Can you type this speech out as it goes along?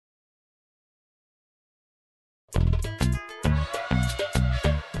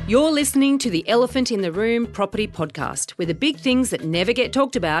You're listening to the Elephant in the Room Property Podcast, where the big things that never get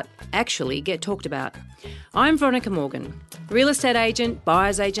talked about actually get talked about. I'm Veronica Morgan, real estate agent,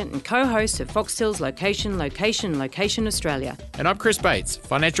 buyer's agent and co-host of Foxtel's Location Australia. And I'm Chris Bates,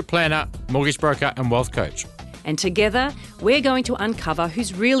 financial planner, mortgage broker and wealth coach. And together, we're going to uncover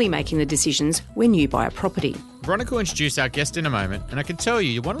who's really making the decisions when you buy a property. Veronica will introduce our guest in a moment, and I can tell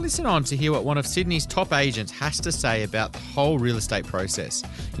you want to listen on to hear what one of Sydney's top agents has to say about the whole real estate process.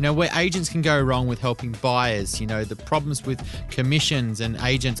 You know, where agents can go wrong with helping buyers, you know, the problems with commissions and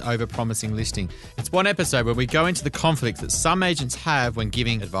agents over-promising listing. It's one episode where we go into the conflicts that some agents have when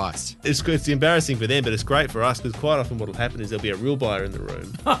giving advice. It's embarrassing for them, but it's great for us because quite often what will happen is there'll be a real buyer in the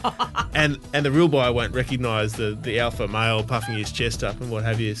room and the real buyer won't recognise the alpha male puffing his chest up and what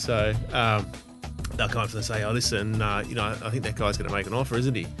have you. So they'll kind of say, oh, listen, I think that guy's going to make an offer,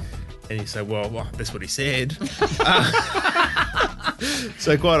 isn't he? And you say, well, that's what he said.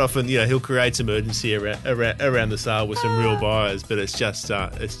 So quite often, he'll create some urgency around the sale with some real buyers, but it's just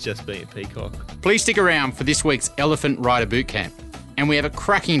being a peacock. Please stick around for this week's Elephant Rider Bootcamp. And we have a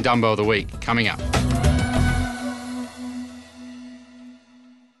cracking Dumbo of the Week coming up.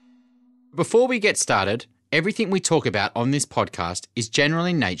 Before we get started, everything we talk about on this podcast is general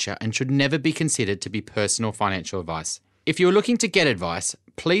in nature and should never be considered to be personal financial advice. If you're looking to get advice,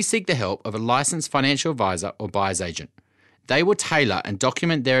 please seek the help of a licensed financial advisor or buyer's agent. They will tailor and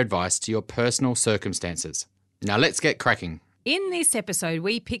document their advice to your personal circumstances. Now let's get cracking. In this episode,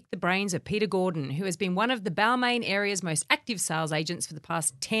 we picked the brains of Peter Gordon, who has been one of the Balmain area's most active sales agents for the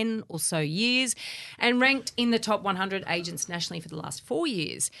past 10 or so years and ranked in the top 100 agents nationally for the last 4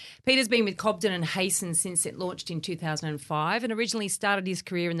 years. Peter's been with Cobden and Hayson since it launched in 2005 and originally started his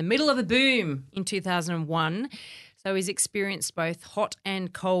career in the middle of a boom in 2001. So he's experienced both hot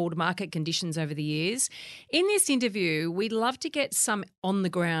and cold market conditions over the years. In this interview, we'd love to get some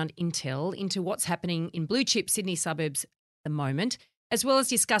on-the-ground intel into what's happening in blue-chip Sydney suburbs the moment, as well as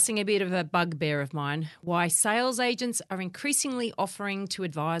discussing a bit of a bugbear of mine, why sales agents are increasingly offering to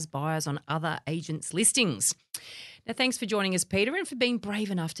advise buyers on other agents' listings. Now, thanks for joining us, Peter, and for being brave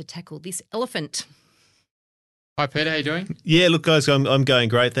enough to tackle this elephant. Hi, Peter. How you doing? Yeah, look, guys, I'm going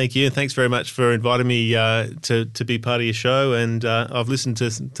great. Thank you. And thanks very much for inviting me to be part of your show. And I've listened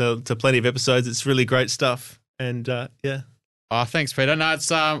to plenty of episodes. It's really great stuff. And yeah. Oh, thanks, Peter. No,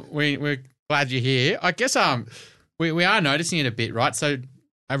 it's we're glad you're here. I guess we are noticing it a bit, right? So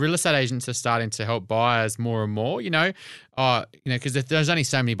real estate agents are starting to help buyers more and more, because there's only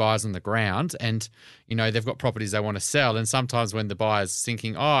so many buyers on the ground and, they've got properties they want to sell. And sometimes when the buyer's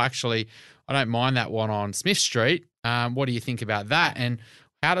thinking, oh, actually, I don't mind that one on Smith Street. What do you think about that? And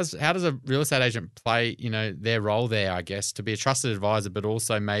how does a real estate agent play, their role there, I guess, to be a trusted advisor, but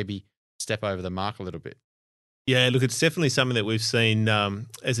also maybe step over the mark a little bit? Yeah, look, it's definitely something that we've seen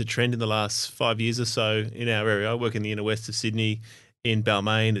as a trend in the last 5 years or so in our area. I work in the inner west of Sydney in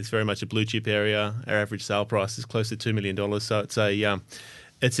Balmain. It's very much a blue chip area. Our average sale price is close to $2 million. So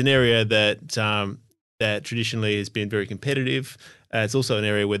it's an area that traditionally has been very competitive. It's also an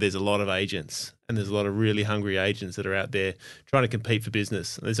area where there's a lot of agents and there's a lot of really hungry agents that are out there trying to compete for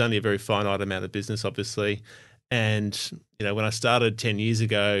business. There's only a very finite amount of business, obviously. And, when I started 10 years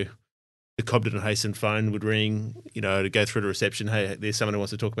ago, the Cobden and Hayson phone would ring, to go through to reception. Hey, there's someone who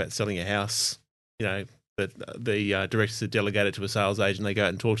wants to talk about selling a house, but the directors are delegated to a sales agent. They go out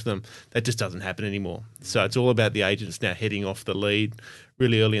and talk to them. That just doesn't happen anymore. So it's all about the agents now heading off the lead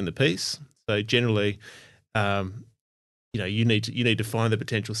really early in the piece. So generally, you need to find the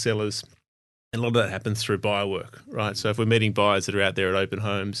potential sellers, and a lot of that happens through buyer work, right? So if we're meeting buyers that are out there at open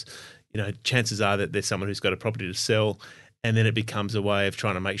homes, chances are that there's someone who's got a property to sell. And then it becomes a way of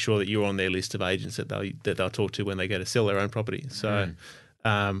trying to make sure that you're on their list of agents that they'll talk to when they go to sell their own property. So,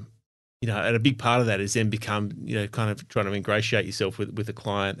 and a big part of that is then become, kind of trying to ingratiate yourself with a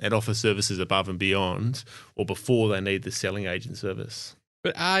client and offer services above and beyond or before they need the selling agent service.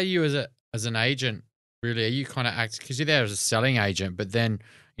 But are you as an agent, really, are you kind of because you're there as a selling agent, but then,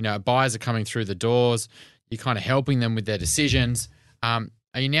 buyers are coming through the doors, you're kind of helping them with their decisions.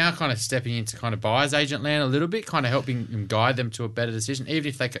 Are you now kind of stepping into kind of buyer's agent land a little bit, kind of helping them guide them to a better decision? Even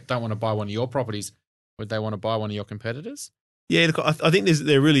if they don't want to buy one of your properties, would they want to buy one of your competitors? Yeah, look, I think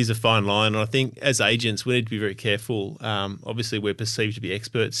there really is a fine line. And I think as agents, we need to be very careful. Obviously, we're perceived to be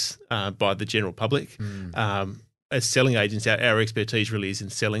experts by the general public. As selling agents, our expertise really is in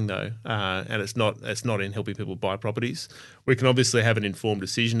selling, though, and it's not in helping people buy properties. We can obviously have an informed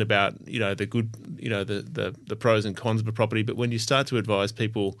decision about the pros and cons of a property, but when you start to advise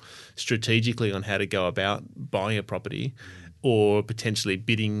people strategically on how to go about buying a property, or potentially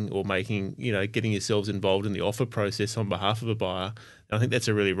bidding or getting yourselves involved in the offer process on behalf of a buyer, And I think that's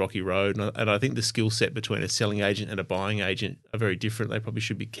a really rocky road. And I think the skill set between a selling agent and a buying agent are very different. They probably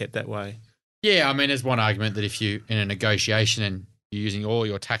should be kept that way. Yeah, I mean, there's one argument that if you in a negotiation and you're using all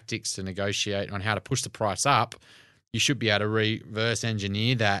your tactics to negotiate on how to push the price up, you should be able to reverse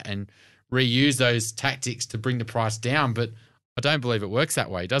engineer that and reuse those tactics to bring the price down. But I don't believe it works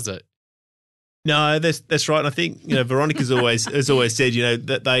that way, does it? No, that's right. And I think Veronica's has always said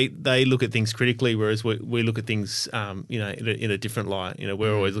that they look at things critically, whereas we look at things in a different light.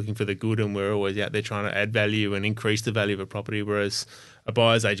 We're always looking for the good, and we're always out there trying to add value and increase the value of a property. Whereas a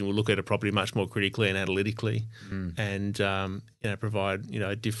buyer's agent will look at a property much more critically and analytically, and provide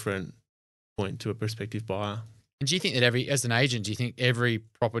a different point to a prospective buyer. And do you think that as an agent, do you think every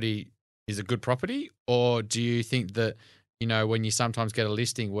property is a good property, or do you think that when you sometimes get a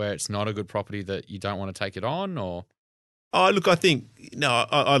listing where it's not a good property that you don't want to take it on? Or look, I think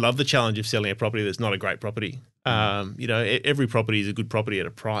I love the challenge of selling a property that's not a great property. Every property is a good property at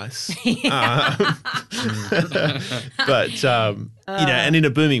a price. But and in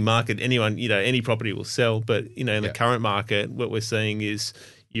a booming market, any property will sell. But in the current market, what we're seeing is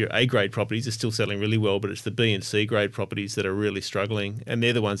your A grade properties are still selling really well, but it's the B and C grade properties that are really struggling, and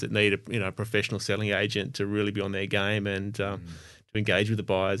they're the ones that need a professional selling agent to really be on their game and to engage with the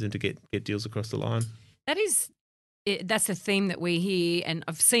buyers and to get deals across the line. That's a theme that we hear, and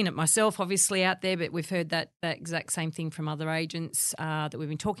I've seen it myself, obviously, out there, but we've heard that exact same thing from other agents that we've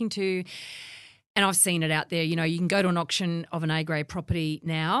been talking to. And I've seen it out there. You can go to an auction of an A-grade property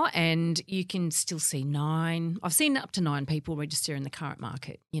now and you can still see 9. I've seen up to 9 people register in the current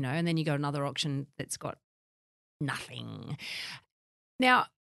market, and then you go to another auction that's got nothing. Now,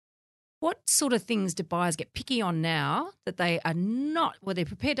 what sort of things do buyers get picky on now that they are not, they're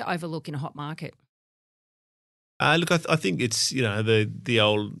prepared to overlook in a hot market? Look, I think it's the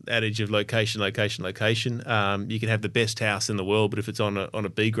old adage of location. You can have the best house in the world, but if it's on a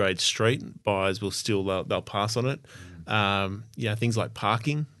B grade street, buyers will still they'll pass on it. Things like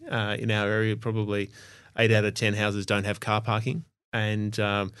parking in our area, probably 8 out of 10 houses don't have car parking, and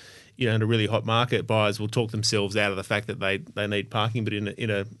in a really hot market, buyers will talk themselves out of the fact that they need parking, but in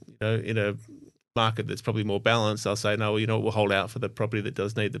a market that's probably more balanced, they'll say no. We'll hold out for the property that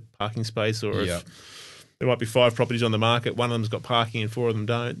does need the parking space, or if there might be 5 properties on the market, one of them's got parking and 4 of them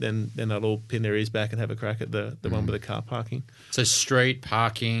don't, then they'll all pin their ears back and have a crack at the one with the car parking. So street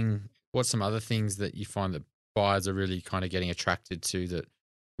parking, what's some other things that you find that buyers are really kind of getting attracted to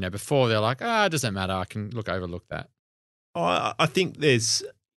that, before they're like, it doesn't matter, I can overlook that? I think there's,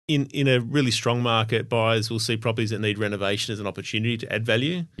 in a really strong market, buyers will see properties that need renovation as an opportunity to add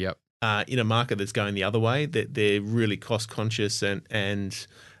value. Yep. In a market that's going the other way, that they're really cost conscious and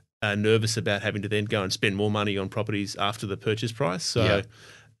nervous about having to then go and spend more money on properties after the purchase price. So,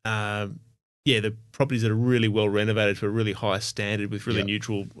 the properties that are really well renovated to a really high standard with really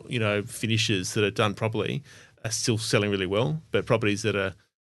neutral, finishes that are done properly are still selling really well. But properties that are,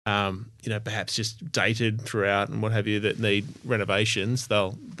 perhaps just dated throughout and what have you that need renovations,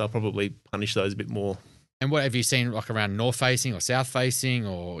 they'll probably punish those a bit more. And what have you seen like around north facing or south facing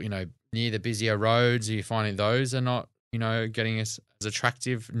or, near the busier roads? Are you finding those are not, getting as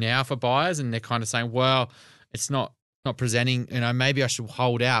attractive now for buyers, and they're kind of saying, well, it's not presenting, maybe I should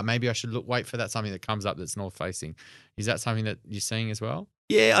hold out. Maybe I should wait for something that comes up that's north facing. Is that something that you're seeing as well?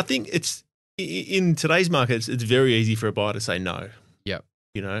 Yeah, I think it's in today's market, it's very easy for a buyer to say no. Yep.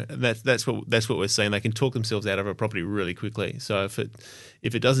 That's what we're seeing. They can talk themselves out of a property really quickly. So if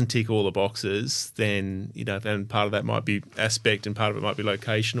it doesn't tick all the boxes, then and part of that might be aspect and part of it might be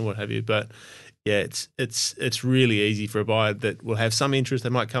location or what have you. But yeah, it's really easy for a buyer that will have some interest.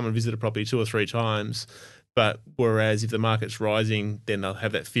 They might come and visit a property 2 or 3 times, but whereas if the market's rising, then they'll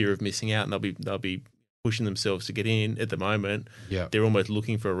have that fear of missing out, and they'll be pushing themselves to get in. At the moment, they're almost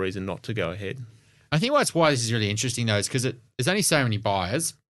looking for a reason not to go ahead. I think why this is really interesting though is because there's only so many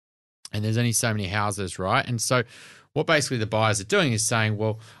buyers, and there's only so many houses, right? And so what basically the buyers are doing is saying,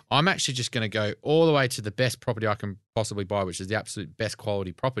 well, I'm actually just going to go all the way to the best property I can possibly buy, which is the absolute best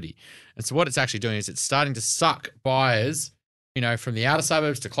quality property. And so what it's actually doing is it's starting to suck buyers, from the outer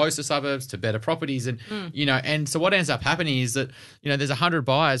suburbs to closer suburbs to better properties. And, and so what ends up happening is that, there's 100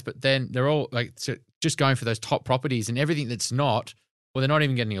 buyers, but then they're all just going for those top properties, and everything that's not, they're not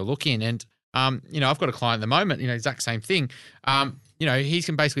even getting a look in. And, I've got a client at the moment, exact same thing. He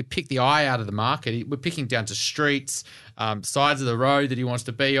can basically pick the eye out of the market. We're picking down to streets, sides of the road that he wants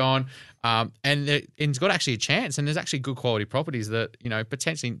to be on. And he's got actually a chance. And there's actually good quality properties that,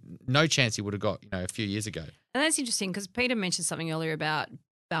 potentially no chance he would have got, a few years ago. And that's interesting because Peter mentioned something earlier about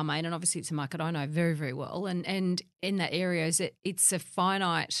Balmain, and obviously it's a market I know very, very well. And in that area, it's a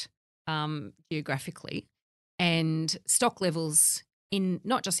finite geographically, and stock levels in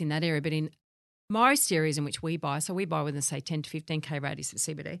not just in that area, but in most areas in which we buy. So we buy within, say, 10 to 15K radius of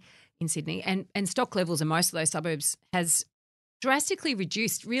CBD in Sydney, and stock levels in most of those suburbs has drastically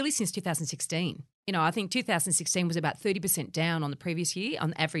reduced really since 2016. I think 2016 was about 30% down on the previous year,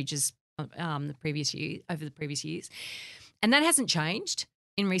 on averages the previous year, over the previous years. And that hasn't changed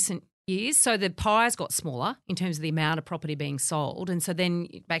in recent years. So the pie's got smaller in terms of the amount of property being sold. And so then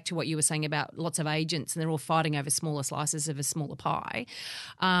back to what you were saying about lots of agents, and they're all fighting over smaller slices of a smaller pie.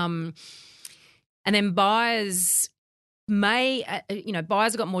 And then buyers buyers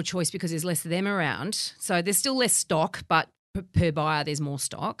have got more choice because there's less of them around. So there's still less stock, but per buyer there's more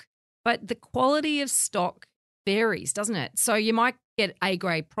stock. But the quality of stock varies, doesn't it? So you might get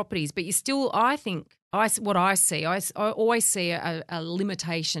A-grade properties, but you still, I think, I always see a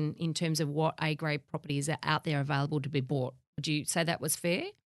limitation in terms of what A-grade properties are out there available to be bought. Would you say that was fair?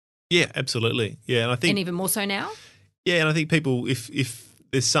 Yeah, absolutely. Yeah, and I think, and even more so now? Yeah, and I think people, if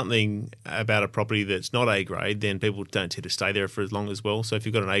there's something about a property that's not A-grade, then people don't tend to stay there for as long as well. So if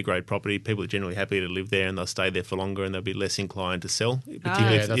you've got an A-grade property, people are generally happy to live there and they'll stay there for longer and they'll be less inclined to sell,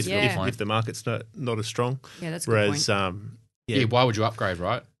 particularly if the market's not as strong. Yeah, that's a Whereas, good point. Why would you upgrade,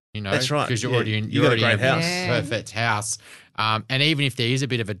 right? That's right. Because you're already in a house. Perfect house. And even if there is a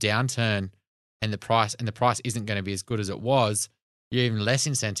bit of a downturn and the price isn't going to be as good as it was, you're even less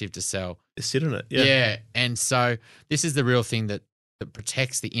incentive to sell. Just sit on it. Yeah. And so this is the real thing that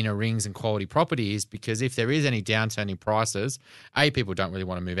protects the inner rings and quality properties, because if there is any downturn in prices, A, people don't really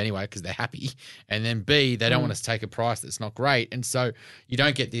want to move anyway because they're happy, and then B, they don't want to take a price that's not great. And so you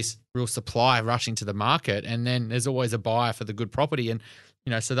don't get this real supply rushing to the market, and then there's always a buyer for the good property. And,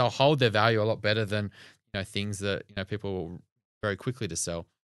 so they'll hold their value a lot better than, things that, people will very quickly to sell.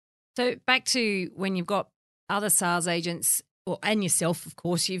 So back to when you've got other sales agents and yourself, of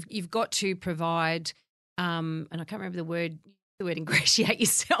course, you've got to provide, and I can't remember the word ingratiate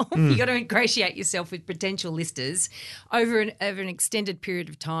yourself. You got to ingratiate yourself with potential listers over an extended period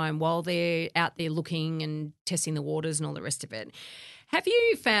of time while they're out there looking and testing the waters and all the rest of it. Have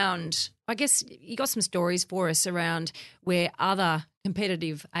you found, I guess you got some stories for us around where other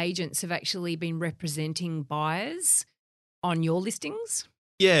competitive agents have actually been representing buyers on your listings?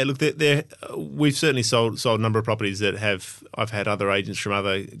 Yeah, look, we've certainly sold a number of properties that I've had other agents from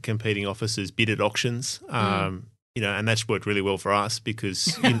other competing offices bid at auctions. And that's worked really well for us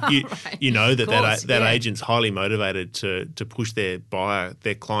because you know that agent's highly motivated to push their client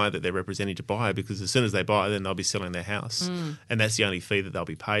that they're representing to buy, because as soon as they buy, then they'll be selling their house, and that's the only fee that they'll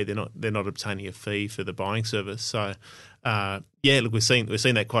be paid. They're not obtaining a fee for the buying service. So, look, we're seeing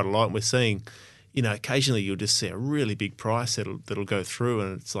that quite a lot, and we're seeing, occasionally you'll just see a really big price that'll go through,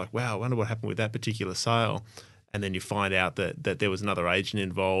 and it's like, wow, I wonder what happened with that particular sale. And then you find out that there was another agent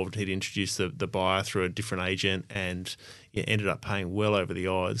involved. He'd introduced the buyer through a different agent, and ended up paying well over the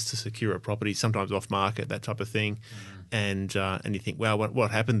odds to secure a property, sometimes off market, that type of thing. And you think, wow,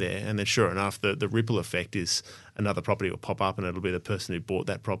 what happened there? And then sure enough, the ripple effect is another property will pop up, and it'll be the person who bought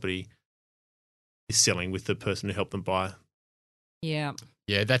that property is selling with the person who helped them buy. Yeah.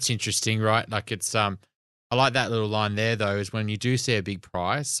 Yeah, that's interesting, right? Like it's I like that little line there, though, is when you do see a big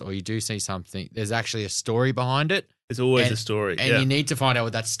price or you do see something, there's actually a story behind it. There's always a story. And you need to find out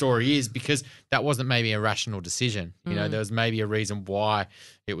what that story is, because that wasn't maybe a rational decision. There was maybe a reason why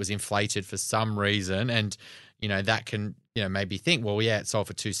it was inflated for some reason. And, that can, maybe think, well, yeah, it sold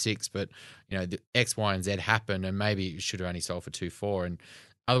for 2.6, but, the X, Y, and Z happened, and maybe it should have only sold for 2.4. And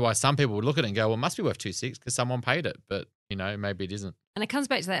otherwise, some people would look at it and go, well, it must be worth 2.6 because someone paid it. But, maybe it isn't. And it comes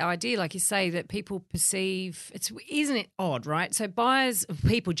back to that idea, like you say, that people perceive, isn't it odd, right? So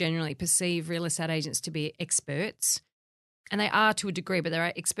people generally perceive real estate agents to be experts, and they are to a degree, but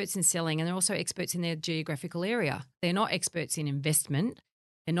they're experts in selling, and they're also experts in their geographical area. They're not experts in investment.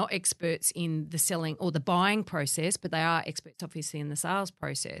 They're not experts in the selling or the buying process, but they are experts obviously in the sales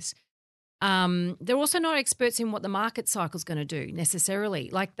process. They're also not experts in what the market cycle is going to do necessarily.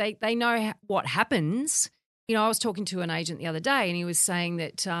 Like they know what happens. I was talking to an agent the other day, and he was saying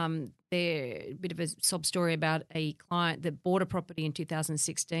that they're a bit of a sob story about a client that bought a property in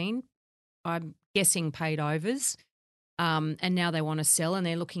 2016. I'm guessing paid overs, and now they want to sell, and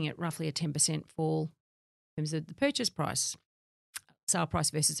they're looking at roughly a 10% fall in terms of the purchase price, sale price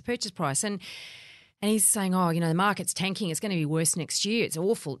versus the purchase price. And he's saying, the market's tanking. It's going to be worse next year. It's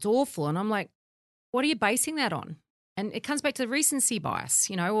awful. And I'm like, what are you basing that on? And it comes back to the recency bias,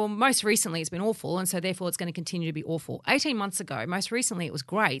 well, most recently it's been awful, and so therefore it's going to continue to be awful. 18 months ago, most recently it was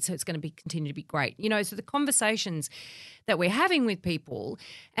great, so it's going to continue to be great. So the conversations that we're having with people,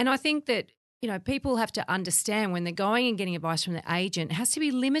 and I think that, people have to understand when they're going and getting advice from the agent, it has to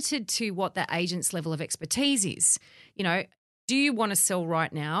be limited to what the agent's level of expertise is. do you want to sell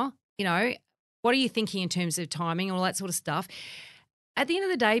right now? You know, what are you thinking in terms of timing and all that sort of stuff? At the end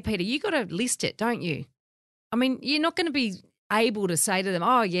of the day, Peter, you got to list it, don't you? I mean, you're not going to be able to say to them,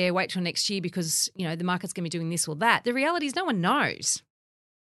 oh, yeah, wait till next year because, you know, the market's going to be doing this or that. The reality is no one knows.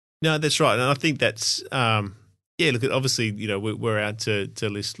 No, that's right. And I think that's, look, obviously, you know, we're out to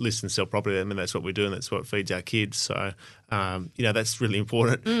list and sell property. I mean, that's what we do and that's what feeds our kids. So, you know, that's really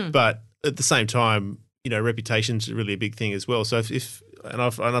important. But at the same time, you know, reputation's really a big thing as well. So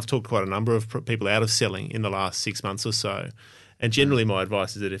I've talked to quite a number of people out of selling in the last 6 months or so. And generally my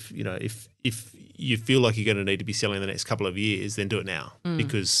advice is that if you feel like you're going to need to be selling in the next couple of years, then do it now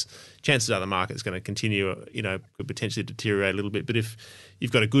because chances are the market's going to continue, you know, could potentially deteriorate a little bit. But if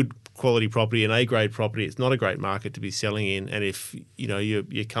you've got a good quality property, an A-grade property, it's not a great market to be selling in. And if, you know,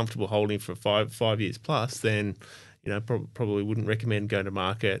 you're comfortable holding for five years plus, then, you know, probably wouldn't recommend going to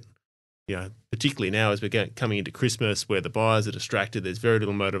market. You know, particularly now as we're coming into Christmas where the buyers are distracted, there's very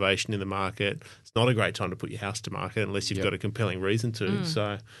little motivation in the market. It's not a great time to put your house to market unless you've got a compelling reason to.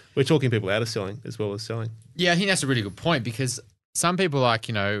 So we're talking people out of selling as well as selling. Yeah, I think that's a really good point because some people, like,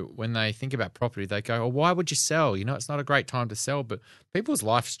 you know, when they think about property, they go, oh, why would you sell? You know, it's not a great time to sell, but people's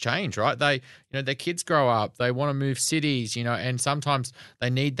lives change, right? They, you know, their kids grow up, they want to move cities, you know, and sometimes they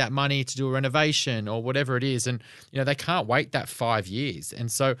need that money to do a renovation or whatever it is. And, you know, they can't wait that 5 years. And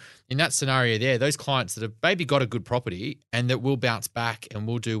so in that scenario there, those clients that have maybe got a good property and that will bounce back and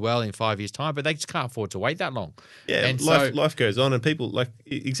will do well in 5 years' time, but they just can't afford to wait that long. Yeah, and life goes on and people like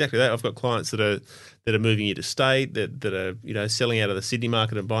exactly that. I've got clients that are moving interstate, that are, you know, selling out of the Sydney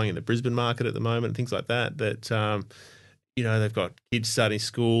market and buying in the Brisbane market at the moment, things like that, you know, they've got kids starting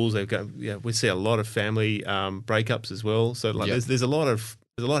schools. They've got, you know, we see a lot of family breakups as well. So like, there's a lot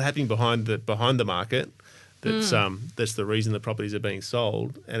happening behind the market. That's the reason the properties are being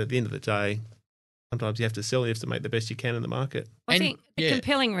sold. And at the end of the day, sometimes you have to sell. You have to make the best you can in the market. I think the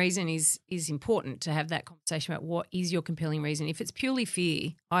compelling reason is important to have that conversation about what is your compelling reason. If it's purely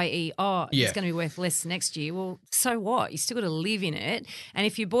fear, i.e., it's going to be worth less next year, well, so what? You still got to live in it. And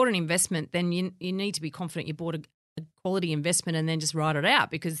if you bought an investment, then you need to be confident you bought a quality investment and then just ride it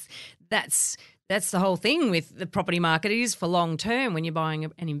out because that's the whole thing with the property market. It is for long term when you're buying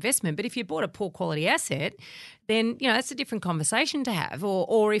an investment. But if you bought a poor quality asset, then, you know, that's a different conversation to have.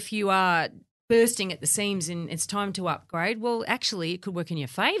 Or if you are bursting at the seams and it's time to upgrade, well, actually it could work in your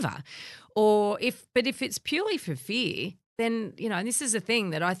favour. But if it's purely for fear, then, you know, and this is a thing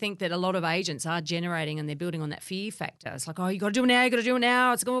that I think that a lot of agents are generating and they're building on that fear factor. It's like, oh, you got to do it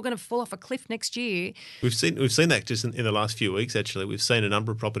now. It's all going to fall off a cliff next year. We've seen that just in the last few weeks, actually. We've seen a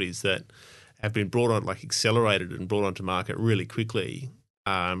number of properties that have been brought on, like accelerated and brought onto market really quickly,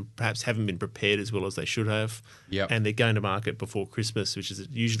 perhaps haven't been prepared as well as they should have. And they're going to market before Christmas, which is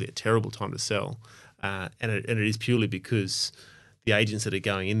usually a terrible time to sell. And it is purely because the agents that are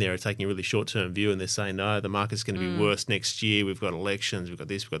going in there are taking a really short-term view and they're saying, no, the market's going to be worse next year. We've got elections, we've got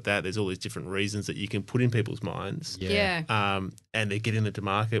this, we've got that. There's all these different reasons that you can put in people's minds. And they're getting them to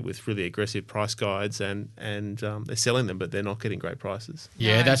market with really aggressive price guides and they're selling them, but they're not getting great prices.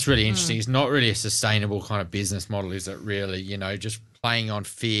 Yeah, that's really interesting. It's not really a sustainable kind of business model, is it really? You know, just playing on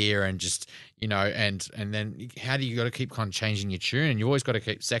fear and just, you know, and then how do you got to keep kind of changing your tune? And you always got to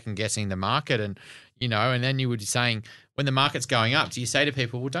keep second guessing the market and, you know, and then you would be saying when the market's going up, do you say to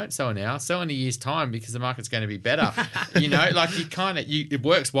people, well, don't sell now, sell in a year's time because the market's going to be better? You know, like it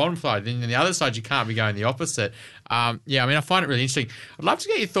works one side, then on the other side you can't be going the opposite. I mean, I find it really interesting. I'd love to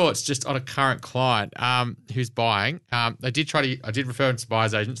get your thoughts just on a current client who's buying. I did refer them to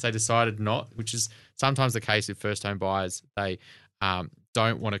buyer's agents. They decided not, which is sometimes the case with first home buyers. They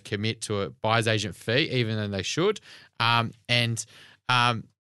don't want to commit to a buyer's agent fee, even though they should.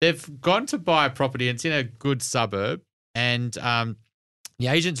 They've gone to buy a property and it's in a good suburb. And the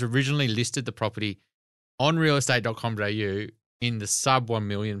agents originally listed the property on realestate.com.au in the sub 1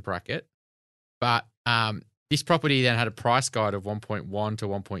 million bracket. But this property then had a price guide of 1.1 to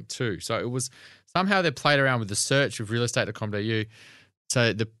 1.2. So it was somehow they played around with the search of realestate.com.au.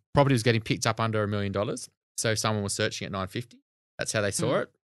 So the property was getting picked up under $1 million. So someone was searching at 950. That's how they saw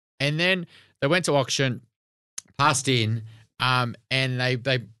it. And then they went to auction, passed in, and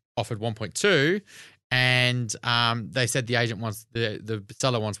they offered 1.2. And they said the agent wants the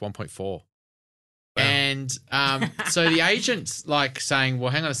seller wants 1.4. Wow. And so the agent's like saying,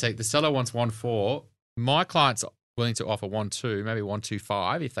 well, hang on a sec, the seller wants 1.4. My client's willing to offer 1.2, maybe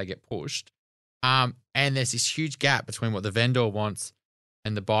 1.25 if they get pushed. And there's this huge gap between what the vendor wants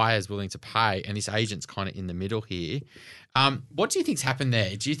and the buyer's willing to pay. And this agent's kind of in the middle here. What do you think's happened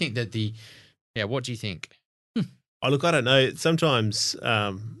there? Do you think that what do you think? Oh, look, I don't know. Sometimes,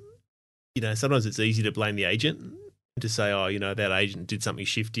 you know, sometimes it's easy to blame the agent to say, oh, that agent did something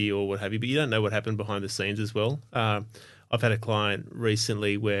shifty or what have you, but you don't know what happened behind the scenes as well. I've had a client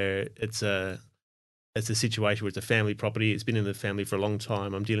recently where it's a situation where it's a family property. It's been in the family for a long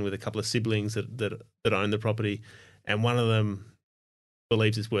time. I'm dealing with a couple of siblings that own the property, and one of them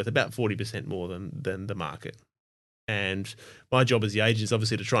believes it's worth about 40% more than the market. And my job as the agent is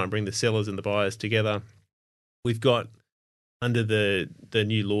obviously to try and bring the sellers and the buyers together. We've got, under the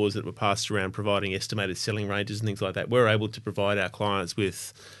new laws that were passed around providing estimated selling ranges and things like that, we're able to provide our clients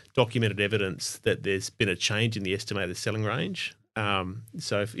with documented evidence that there's been a change in the estimated selling range.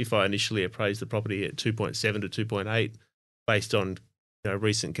 So if I initially appraised the property at 2.7 to 2.8 based on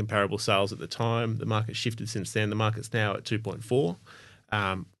recent comparable sales at the time, the market shifted since then. The market's now at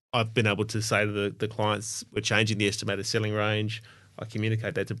 2.4. I've been able to say to the clients, we're changing the estimated selling range. I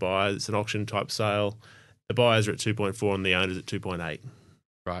communicate that to buyers. It's an auction type sale. The buyers are at 2.4 and the owner's at 2.8.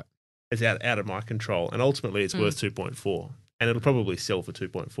 Right. It's out of my control. And ultimately it's worth 2.4 and it'll probably sell for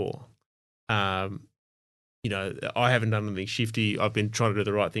 2.4. I haven't done anything shifty. I've been trying to do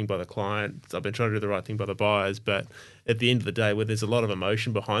the right thing by the client. I've been trying to do the right thing by the buyers. But at the end of the day, where there's a lot of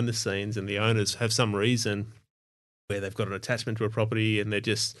emotion behind the scenes and the owners have some reason where they've got an attachment to a property and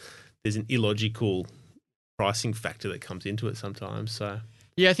there's an illogical pricing factor that comes into it sometimes. So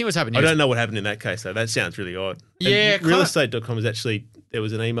Yeah, I think what's happening. I don't know what happened in that case though. That sounds really odd. Yeah, and realestate.com is actually, there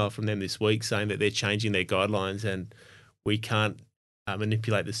was an email from them this week saying that they're changing their guidelines and we can't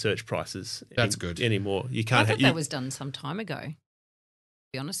manipulate the search prices. That's good anymore. You can't. I thought that was done some time ago, to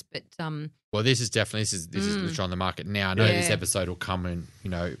be honest. But well, this is literally on the market now. I know this episode will come in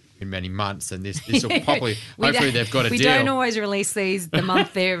many months, and this will probably hopefully they've got a deal. We don't always release these the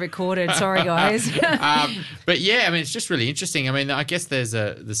month they're recorded. Sorry, guys. But yeah, I mean, it's just really interesting. I mean, I guess there's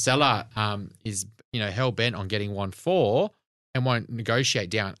the seller is hell bent on getting 1.4 and won't negotiate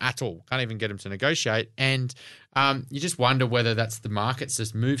down at all. Can't even get them to negotiate, and you just wonder whether that's the market's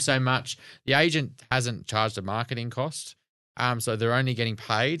just moved so much. The agent hasn't charged a marketing cost. So they're only getting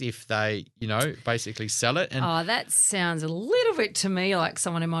paid if they, basically sell it. And that sounds a little bit to me like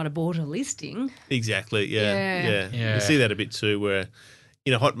someone who might have bought a listing. Exactly. Yeah. You see that a bit too, where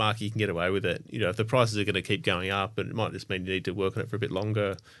hot market you can get away with it. If the prices are going to keep going up, and it might just mean you need to work on it for a bit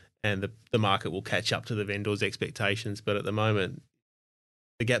longer, and the market will catch up to the vendor's expectations. But at the moment,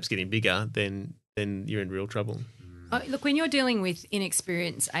 the gap's getting bigger, then you're in real trouble. Look, when you're dealing with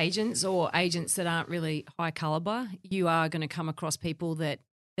inexperienced agents or agents that aren't really high caliber, you are going to come across people that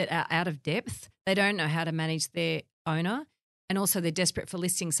are out of depth. They don't know how to manage their owner, and also they're desperate for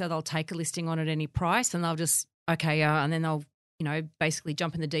listings, so they'll take a listing on at any price, and they'll just and then they'll basically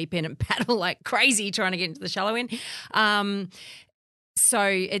jump in the deep end and paddle like crazy trying to get into the shallow end. So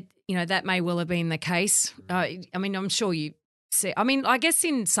it that may well have been the case. I mean, I'm sure you see. I mean, I guess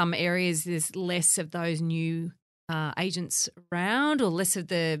in some areas there's less of those new agents around, or less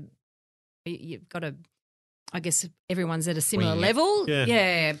of you've got to, I guess everyone's at a similar level.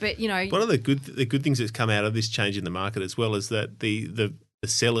 Yeah. But one of the good things that's come out of this change in the market as well is that the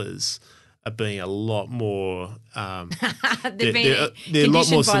sellers are being a lot more they're a lot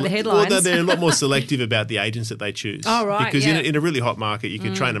more by the headlines. Well, they're a lot more selective about the agents that they choose. Oh, right. Because in a really hot market, you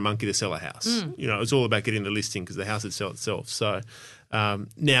can train a monkey to sell a house. It's all about getting the listing because the house would sell itself. So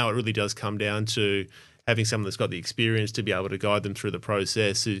now it really does come down to having someone that's got the experience to be able to guide them through the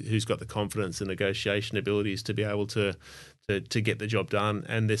process, who's got the confidence and negotiation abilities to be able to get the job done.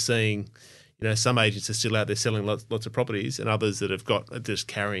 And they're seeing, some agents are still out there selling lots of properties, and others that have got just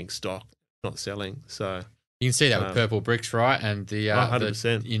carrying stock, not selling. So you can see that with Purple Bricks, right? And the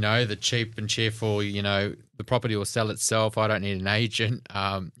 100%. The cheap and cheerful, the property will sell itself. I don't need an agent.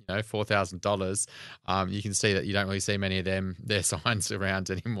 $4,000. You can see that you don't really see many of their signs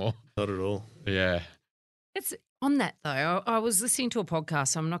around anymore. Not at all. Yeah. It's on that though. I was listening to a podcast,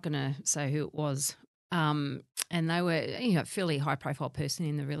 so I'm not going to say who it was. And they were, a fairly high-profile person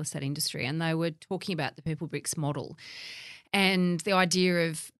in the real estate industry, and they were talking about the Purple Bricks model and the idea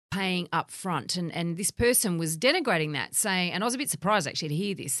of paying up front. And this person was denigrating that, saying, and I was a bit surprised actually to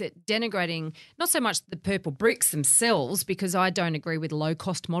hear this, that denigrating not so much the Purple Bricks themselves, because I don't agree with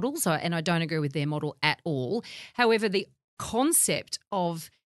low-cost models, and I don't agree with their model at all. However, the concept of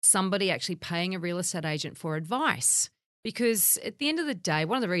somebody actually paying a real estate agent for advice. Because at the end of the day,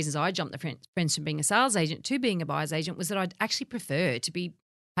 one of the reasons I jumped the fence from being a sales agent to being a buyer's agent was that I'd actually prefer to be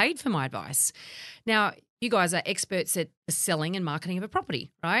paid for my advice. Now, you guys are experts at the selling and marketing of a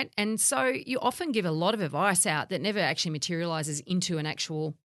property, right? And so you often give a lot of advice out that never actually materialises into an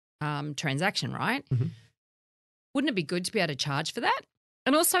actual transaction, right? Mm-hmm. Wouldn't it be good to be able to charge for that?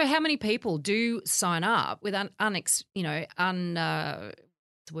 And also, how many people do sign up with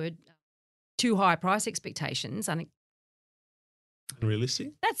too high price expectations,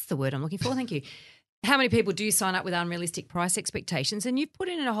 Unrealistic? That's the word I'm looking for. Thank you. How many people do sign up with unrealistic price expectations? And you've put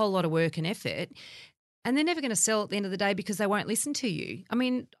in a whole lot of work and effort, and they're never going to sell at the end of the day because they won't listen to you. I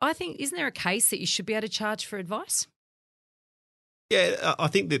mean, I think, isn't there a case that you should be able to charge for advice? Yeah, I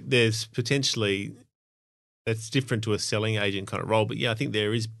think that there's potentially that's different to a selling agent kind of role. But yeah, I think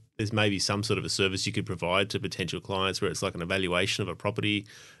there's maybe some sort of a service you could provide to potential clients where it's like an evaluation of a property.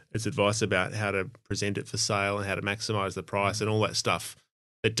 It's advice about how to present it for sale and how to maximise the price and all that stuff.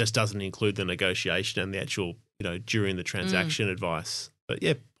 It just doesn't include the negotiation and the actual, during the transaction advice. But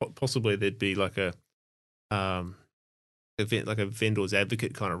yeah, possibly there'd be like a vendor's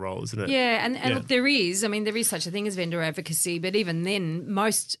advocate kind of role, isn't it? Yeah, and look, there is such a thing as vendor advocacy, but even then,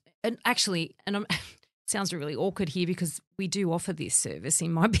 sounds really awkward here because we do offer this service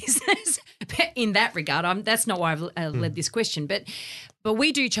in my business. In that regard, that's not why I've led this question, but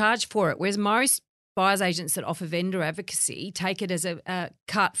we do charge for it, whereas most buyers agents that offer vendor advocacy take it as a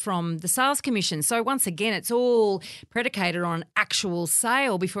cut from the sales commission. So once again, it's all predicated on actual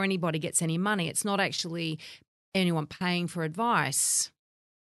sale before anybody gets any money. It's not actually anyone paying for advice.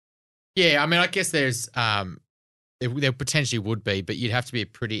 Yeah, I mean, I guess there's there potentially would be, but you'd have to be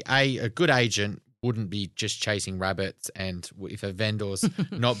a good agent wouldn't be just chasing rabbits, and if a vendor's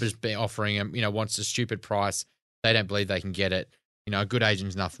not just be offering them, wants a stupid price, they don't believe they can get it. A good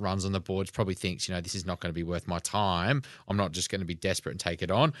agent enough runs on the boards, probably thinks, this is not going to be worth my time. I'm not just going to be desperate and take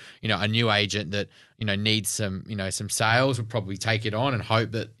it on. A new agent that, needs some sales would probably take it on and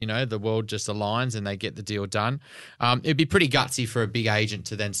hope that, the world just aligns and they get the deal done. It'd be pretty gutsy for a big agent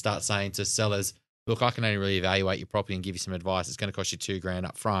to then start saying to sellers, look, I can only really evaluate your property and give you some advice. It's going to cost you $2,000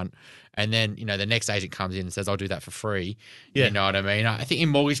 up front. And then, the next agent comes in and says, I'll do that for free. Yeah. You know what I mean? I think in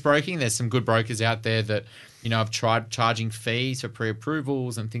mortgage broking, there's some good brokers out there that, have tried charging fees for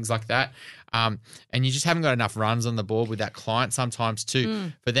pre-approvals and things like that. And you just haven't got enough runs on the board with that client sometimes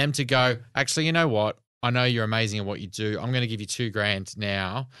for them to go, actually, you know what? I know you're amazing at what you do. I'm going to give you $2,000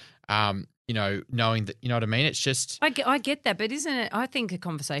 now. Knowing that, you know what I mean? It's just... I get that, but isn't it... I think a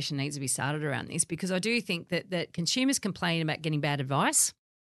conversation needs to be started around this because I do think that consumers complain about getting bad advice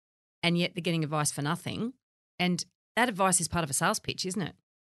and yet they're getting advice for nothing. And that advice is part of a sales pitch, isn't it?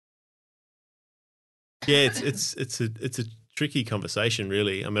 Yeah, it's a tricky conversation,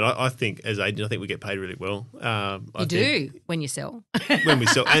 really. I mean, I think as agents, I think we get paid really well. You do when you sell. When we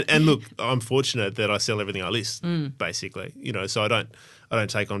sell. And look, I'm fortunate that I sell everything I list, basically. So I don't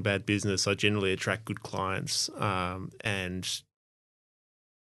take on bad business. I generally attract good clients, and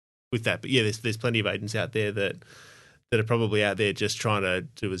with that. But yeah, there's plenty of agents out there that are probably out there just trying to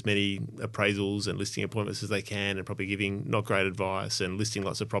do as many appraisals and listing appointments as they can, and probably giving not great advice and listing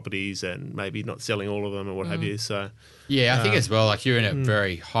lots of properties and maybe not selling all of them or what have you. So yeah, I think as well, like you're in a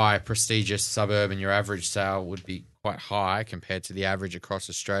very high prestigious suburb and your average sale would be quite high compared to the average across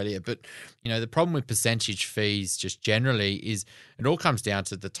Australia. But, the problem with percentage fees just generally is it all comes down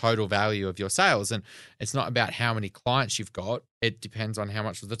to the total value of your sales. And it's not about how many clients you've got. It depends on how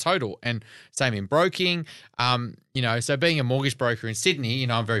much of the total. And same in broking. So being a mortgage broker in Sydney,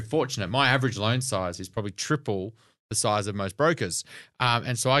 I'm very fortunate. My average loan size is probably triple the size of most brokers.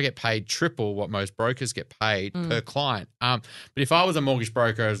 And so I get paid triple what most brokers get paid per client. But if I was a mortgage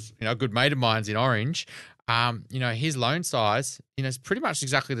broker, as a good mate of mine's in Orange, his loan size, is pretty much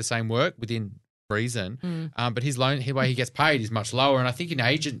exactly the same work within reason. But his loan, the way he gets paid is much lower. And I think an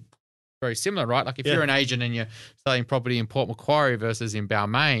agent, very similar, right? Like if you're an agent and you're selling property in Port Macquarie versus in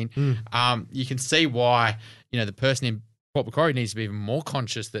Balmain, you can see why, the person in Port Macquarie needs to be even more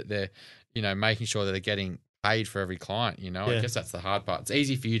conscious that they're, making sure that they're getting paid for every client, I guess that's the hard part. It's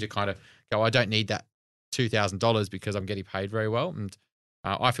easy for you to kind of go, I don't need that $2,000 because I'm getting paid very well. And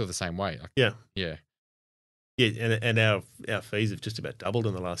I feel the same way. Yeah, and our fees have just about doubled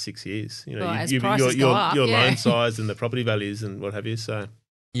in the last 6 years. Your loan size and the property values and what have you. So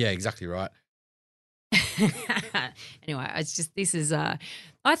yeah, exactly right. Anyway, it's just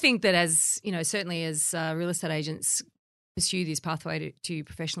I think that as certainly as real estate agents pursue this pathway to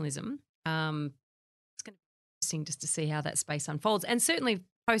professionalism, it's going to be interesting just to see how that space unfolds, and certainly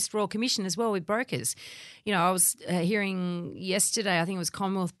post-Royal Commission as well with brokers. I was hearing yesterday, I think it was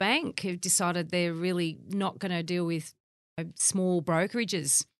Commonwealth Bank, who decided they're really not going to deal with small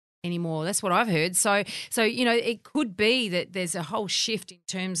brokerages anymore. That's what I've heard. So it could be that there's a whole shift in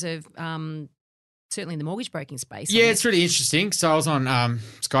terms of certainly in the mortgage broking space. Yeah, it's really interesting. So I was on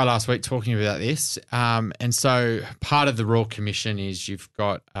Sky last week talking about this. And so part of the Royal Commission is you've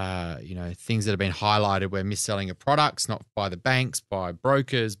got, things that have been highlighted where mis-selling of products, not by the banks, by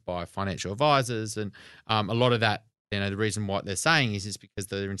brokers, by financial advisors. And a lot of that the reason what they're saying is because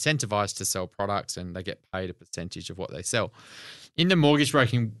they're incentivized to sell products and they get paid a percentage of what they sell. In the mortgage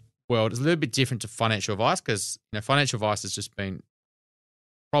broking world, it's a little bit different to financial advice because financial advice has just been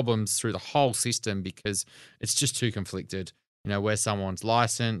problems through the whole system because it's just too conflicted. Where someone's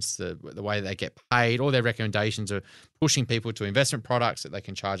licensed, the way they get paid, all their recommendations are pushing people to investment products that they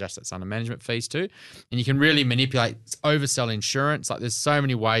can charge assets under management fees to. And you can really manipulate, oversell insurance. Like there's so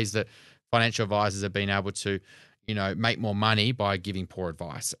many ways that financial advisors have been able to, make more money by giving poor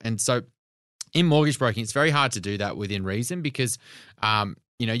advice. And so in mortgage broking, it's very hard to do that within reason because,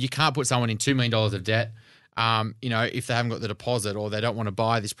 you can't put someone in $2 million of debt, if they haven't got the deposit or they don't want to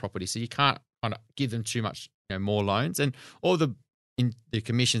buy this property. So you can't kind of give them too much more loans, and all the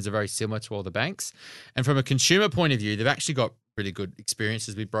commissions are very similar to all the banks. And from a consumer point of view, they've actually got really good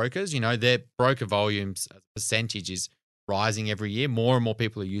experiences with brokers. Their broker volumes as a percentage is rising every year. More and more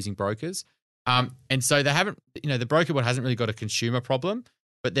people are using brokers, and so they haven't. The broker world hasn't really got a consumer problem,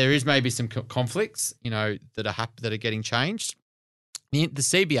 but there is maybe some conflicts. That are getting changed. The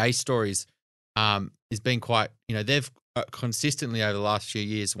CBA stories has been quite. They've consistently over the last few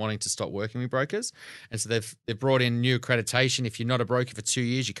years wanting to stop working with brokers. And so they've brought in new accreditation. If you're not a broker for 2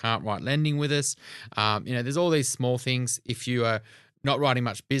 years, you can't write lending with us. There's all these small things. If you are not writing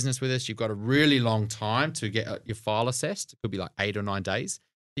much business with us, you've got a really long time to get your file assessed. It could be like 8 or 9 days.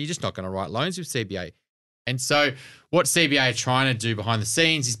 You're just not going to write loans with CBA. And so what CBA are trying to do behind the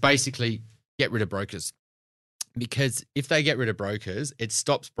scenes is basically get rid of brokers. Because if they get rid of brokers, it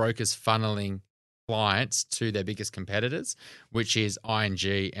stops brokers funneling clients to their biggest competitors, which is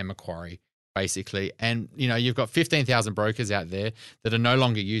ING and Macquarie, basically. And, you've got 15,000 brokers out there that are no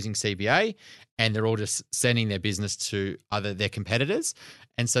longer using CBA and they're all just sending their business to their competitors.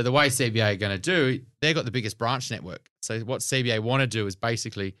 And so the way CBA are going to do, they've got the biggest branch network. So what CBA want to do is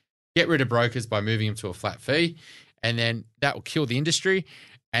basically get rid of brokers by moving them to a flat fee, and then that will kill the industry.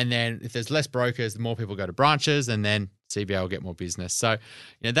 And then if there's less brokers, the more people go to branches, and then CBA will get more business. So,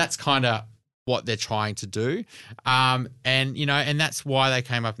 that's kind of what they're trying to do. And that's why they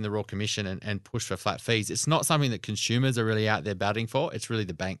came up in the Royal Commission and pushed for flat fees. It's not something that consumers are really out there batting for. It's really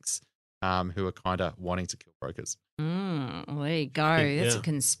the banks who are kind of wanting to kill brokers. Well, there you go. That's a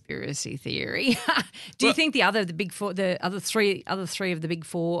conspiracy theory. Do you think the other three of the big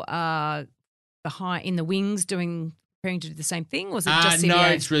four are behind in the wings preparing to do the same thing, or is it just CBA? No,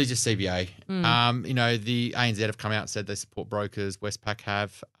 it's really just CBA. The ANZ have come out and said they support brokers, Westpac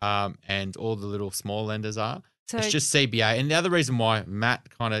have, and all the little small lenders are. So it's just CBA. And the other reason why Matt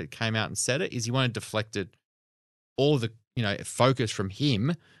kind of came out and said it is he wanted deflected all the focus from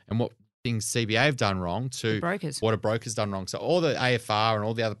him and what things CBA have done wrong to what a broker's done wrong. So all the AFR and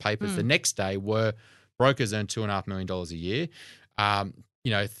all the other papers the next day were brokers earn $2.5 million a year.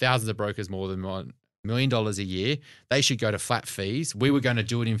 Thousands of brokers more than $1 million a year. They should go to flat fees. We were going to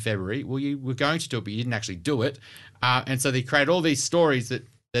do it in February. Well, you were going to do it, but you didn't actually do it. And so they created all these stories that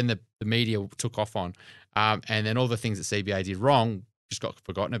then the media took off on. And then all the things that CBA did wrong just got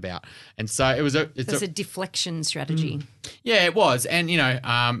forgotten about. And so it's a deflection strategy. Yeah, it was. And,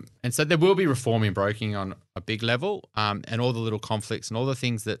 and so there will be reform in broking on a big level, and all the little conflicts and all the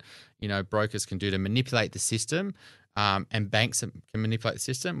things that, brokers can do to manipulate the system, and banks can manipulate the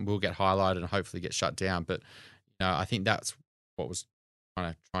system will get highlighted and hopefully get shut down. But, I think that's what was kind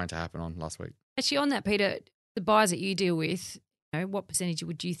of trying to happen on last week. Actually, on that, Peter, the buyers that you deal with, what percentage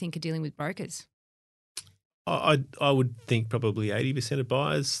would you think are dealing with brokers? I would think probably 80% of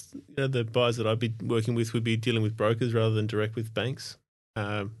buyers, the buyers that I'd be working with would be dealing with brokers rather than direct with banks.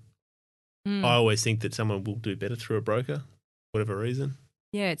 I always think that someone will do better through a broker, whatever reason.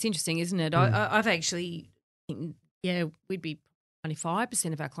 Yeah, it's interesting, isn't it? I've actually, we'd be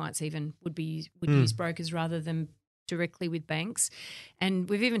 25% of our clients even would use brokers rather than directly with banks. And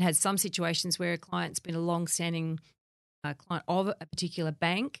we've even had some situations where a client's been a long-standing client of a particular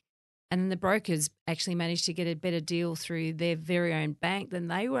bank, and the brokers actually managed to get a better deal through their very own bank than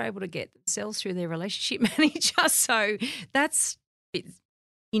they were able to get themselves through their relationship manager. So that's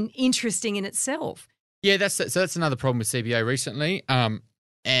interesting in itself. Yeah, that's another problem with CBA recently. So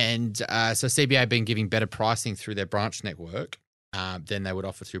CBA have been giving better pricing through their branch network than they would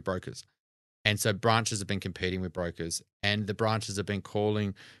offer through brokers. And so branches have been competing with brokers, and the branches have been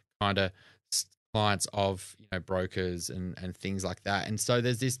calling kind of clients of brokers and things like that. And so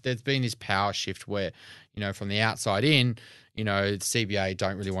there's been this power shift where from the outside in, CBA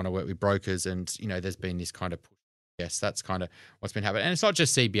don't really want to work with brokers, and there's been this kind of push. Yes, that's kind of what's been happening. And it's not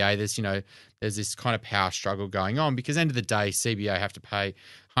just CBA. There's this kind of power struggle going on, because end of the day, CBA have to pay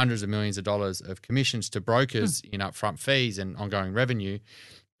hundreds of millions of dollars of commissions to brokers in upfront fees and ongoing revenue.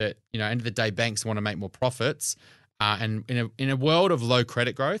 But end of the day, banks want to make more profits. And in a world of low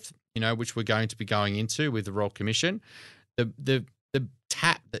credit growth, which we're going to be going into with the Royal Commission, the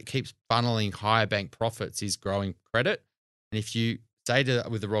tap that keeps funneling higher bank profits is growing credit. And if you say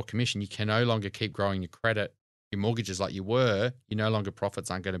with the Royal Commission, you can no longer keep growing your credit, your mortgages like you were, profits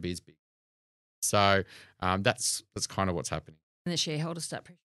aren't going to be as big. So that's kind of what's happening. And the shareholders start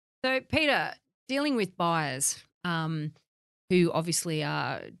pressure. So, Peter, dealing with buyers who obviously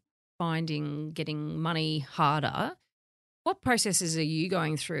are finding getting money harder, what processes are you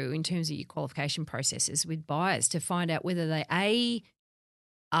going through in terms of your qualification processes with buyers to find out whether they, A,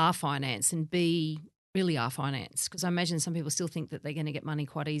 are financed and B, really are financed? Because I imagine some people still think that they're going to get money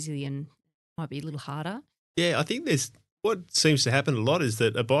quite easily and might be a little harder. Yeah, I think what seems to happen a lot is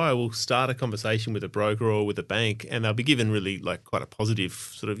that a buyer will start a conversation with a broker or with a bank and they'll be given really quite a positive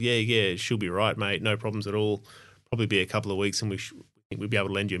sort of, yeah, she'll be right, mate, no problems at all. Probably be a couple of weeks and we think we'd be able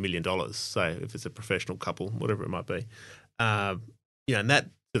to lend you $1 million, say, if it's a professional couple, whatever it might be. And that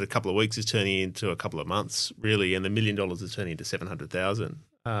sort of couple of weeks is turning into a couple of months, really, and the $1 million is turning into $700,000.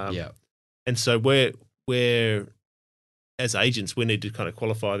 And so we're as agents, we need to kind of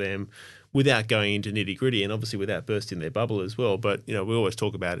qualify them without going into nitty gritty and obviously without bursting their bubble as well. But, we always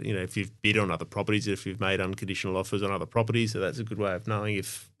talk about it, if you've bid on other properties, if you've made unconditional offers on other properties, so that's a good way of knowing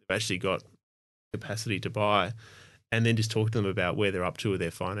if they've actually got capacity to buy, and then just talk to them about where they're up to with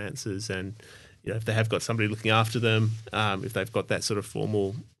their finances and, if they have got somebody looking after them, if they've got that sort of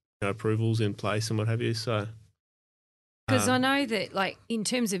formal approvals in place and what have you. So, because I know that, in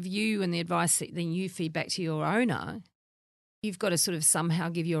terms of you and the advice that then you feed back to your owner, you've got to sort of somehow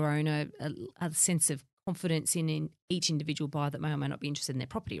give your owner a sense of confidence in each individual buyer that may or may not be interested in their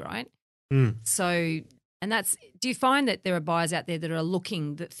property, right? So, and do you find that there are buyers out there that are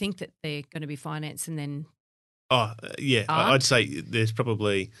looking, that think that they're going to be financed and then yeah, aren't? I'd say there's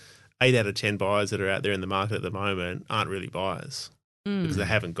probably 8 out of 10 buyers that are out there in the market at the moment aren't really buyers because they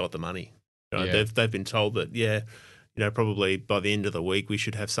haven't got the money. They've been told that, probably by the end of the week we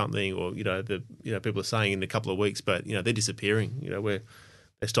should have something, or people are saying in a couple of weeks, but they're disappearing. Where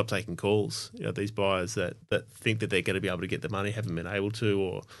they stop taking calls. These buyers that think that they're going to be able to get the money haven't been able to,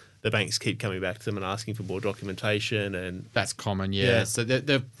 or the banks keep coming back to them and asking for more documentation, and that's common. Yeah. So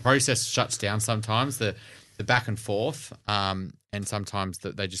the process shuts down sometimes. The back and forth, and sometimes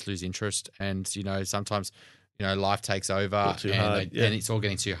they just lose interest, and sometimes life takes over and it's all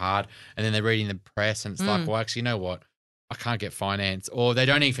getting too hard, and then they're reading the press and it's like, well, actually, you know what, I can't get finance, or they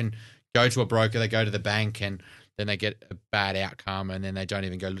don't even go to a broker, they go to the bank and then they get a bad outcome, and then they don't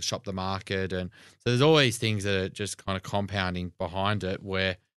even go shop the market, and so there's all these things that are just kind of compounding behind it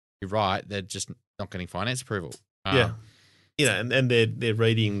where you're right, they're just not getting finance approval. And they're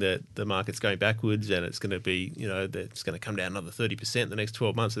reading that the market's going backwards and it's going to be, that it's going to come down another 30% the next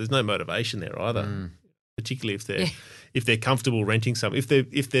 12 months. So there's no motivation there either, particularly if they're comfortable renting something.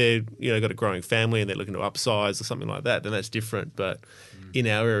 If they're got a growing family and they're looking to upsize or something like that, then that's different. But in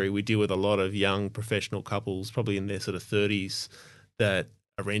our area, we deal with a lot of young professional couples, probably in their sort of 30s, that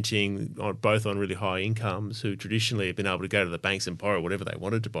are renting both on really high incomes, who traditionally have been able to go to the banks and borrow whatever they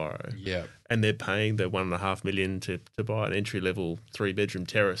wanted to borrow. Yeah. And they're paying the $1.5 million to buy an entry level 3-bedroom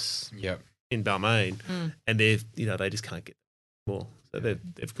terrace in Balmain. And they just can't get more. So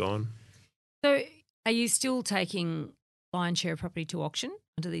they've gone. So are you still taking lion's share of property to auction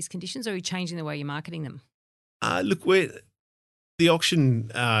under these conditions, or are you changing the way you're marketing them? Look, the auction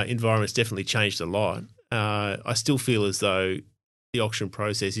environment's definitely changed a lot. I still feel as though the auction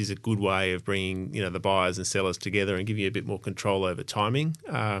process is a good way of bringing, the buyers and sellers together and giving you a bit more control over timing.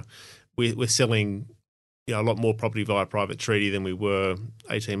 We're selling, a lot more property via private treaty than we were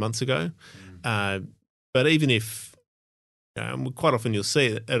 18 months ago. But even if, quite often you'll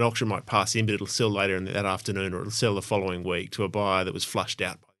see an auction might pass in, but it'll sell later in that afternoon, or it'll sell the following week to a buyer that was flushed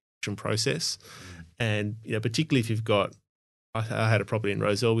out by the auction process. And, particularly if you've got, I had a property in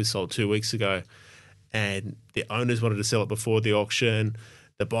Roselle we sold 2 weeks ago, and the owners wanted to sell it before the auction.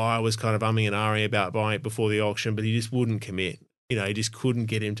 The buyer was kind of umming and ahhing about buying it before the auction, but he just wouldn't commit. He just couldn't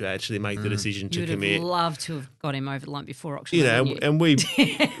get him to actually make the decision to commit. You would have loved to have got him over the line before auction. And we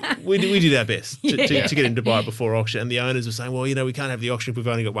did our best to get him to buy it before auction. And the owners were saying, well, we can't have the auction if we've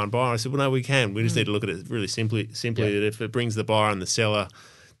only got one buyer. I said, well, no, we can. We just need to look at it really simply that if it brings the buyer and the seller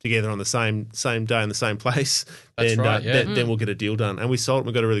together on the same day in the same place, then we'll get a deal done. And we sold it and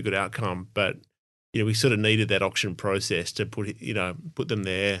we got a really good outcome. But we sort of needed that auction process to put them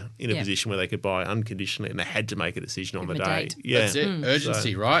there in a position where they could buy unconditionally, and they had to make a decision on the day. Yeah, that's it.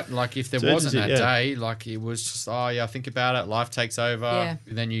 Urgency, right? Like if there wasn't that day, like it was just, think about it. Life takes over. Yeah.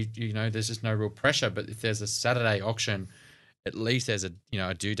 Then there's just no real pressure. But if there's a Saturday auction, at least there's a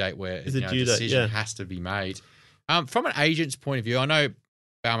due date where a decision has to be made. From an agent's point of view, I know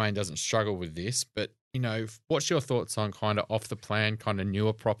Balmain doesn't struggle with this, but, what's your thoughts on kind of off the plan, kind of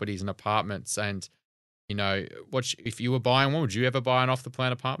newer properties and apartments? And, if you were buying one, would you ever buy an off the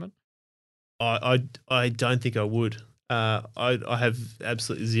plan apartment? I don't think I would. I have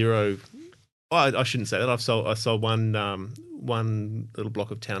absolutely zero. I shouldn't say that. I sold one little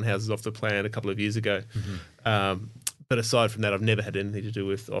block of townhouses off the plan a couple of years ago. Mm-hmm. But aside from that, I've never had anything to do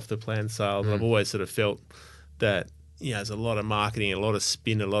with off the plan sales. I've always sort of felt that there's a lot of marketing, a lot of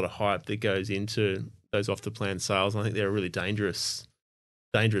spin, a lot of hype that goes into those off the plan sales. I think they're a really dangerous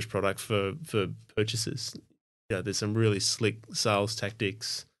product for purchasers. There's some really slick sales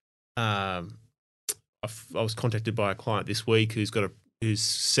tactics. I was contacted by a client this week who's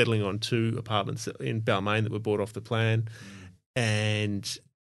settling on 2 apartments in Balmain that were bought off the plan, and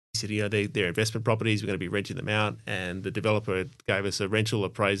he said, they're investment properties. We're going to be renting them out, and the developer gave us a rental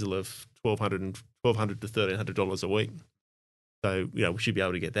appraisal of $1,200 to $1,300 a week. So we should be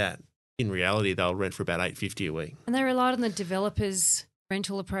able to get that. In reality, they'll rent for about $850 a week. And they relied on the developer's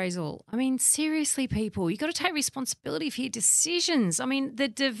rental appraisal. I mean, seriously, people, you got to take responsibility for your decisions. I mean, the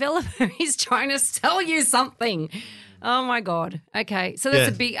developer is trying to sell you something. Oh my God. Okay, so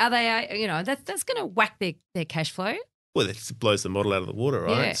that's a big. Are they? That's going to whack their cash flow. Well, that blows the model out of the water,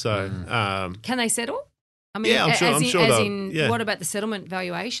 right? Yeah. So, can they settle? I mean, I'm sure. What about the settlement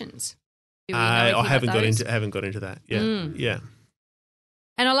valuations? Do we know I haven't about got into that. Yeah, yeah.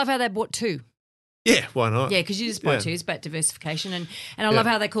 And I love how they bought 2. Yeah, why not? Yeah, because you just buy 2. It's about diversification, and I love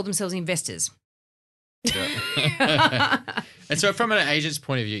how they call themselves investors. Yeah. And so, from an agent's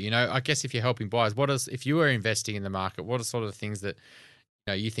point of view, I guess if you're helping buyers, if you were investing in the market, what are sort of the things that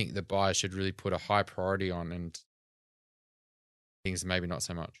you think the buyer should really put a high priority on, and things maybe not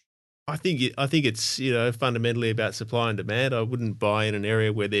so much? I think it's fundamentally about supply and demand. I wouldn't buy in an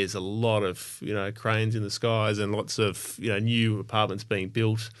area where there's a lot of cranes in the skies and lots of new apartments being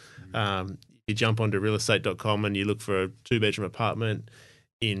built. You jump onto realestate.com and you look for a 2-bedroom apartment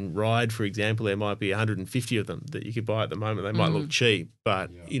in Ryde, for example. There might be 150 of them that you could buy at the moment. They might look cheap,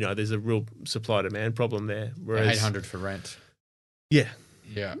 but there's a real supply demand problem there. Whereas 800 for rent. Yeah.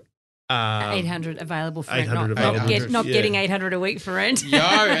 800 available for rent, 800 not getting 800 a week for rent. And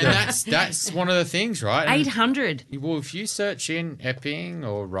that's one of the things, right? 800. Well, if you search in Epping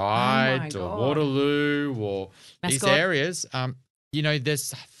or Ryde or Waterloo or these areas,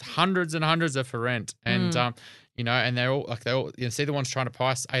 there's hundreds and hundreds of for rent, and and they're all see the ones trying to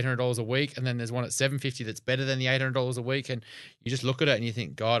price $800 a week, and then there's one at $750 that's better than the $800 a week, and you just look at it and you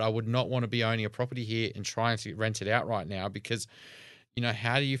think, God, I would not want to be owning a property here and trying to rent it out right now, because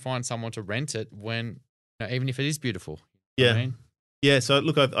how do you find someone to rent it when even if it is beautiful? Yeah. So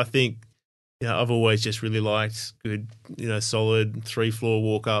look, I think I've always just really liked good solid 3-floor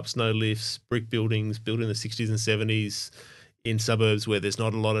walk-ups, no lifts, brick buildings built in the 60s and 70s. In suburbs where there's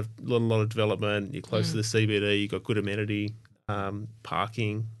not a lot of development, you're close to the CBD, you've got good amenity,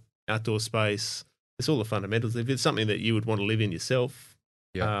 parking, outdoor space. It's all the fundamentals. If it's something that you would want to live in yourself,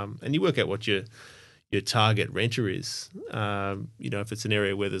 and you work out what your target renter is, if it's an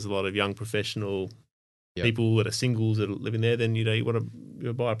area where there's a lot of young professional people that are singles that are living there, then you want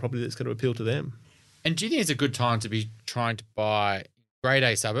to buy a property that's going to appeal to them. And do you think it's a good time to be trying to buy grade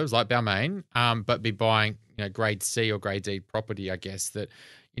A suburbs like Balmain, but be buying grade C or grade D property, I guess, that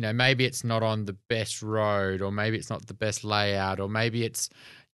maybe it's not on the best road, or maybe it's not the best layout, or maybe it's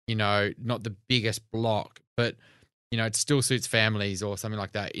not the biggest block, but it still suits families or something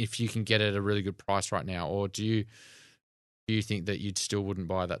like that, if you can get it at a really good price right now? Or do you think that you still wouldn't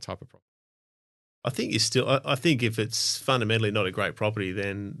buy that type of property? I think if it's fundamentally not a great property,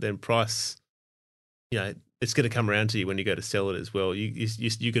 then price, it's going to come around to you when you go to sell it as well.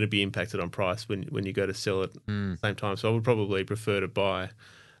 You're going to be impacted on price when you go to sell it at the same time. So I would probably prefer to buy,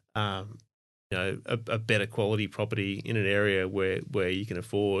 a better quality property in an area where you can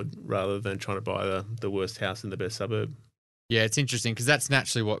afford, rather than trying to buy the worst house in the best suburb. Yeah, it's interesting because that's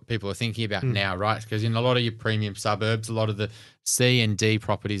naturally what people are thinking about now, right? Because in a lot of your premium suburbs, a lot of the C and D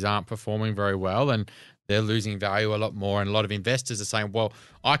properties aren't performing very well, and they're losing value a lot more. And a lot of investors are saying, well,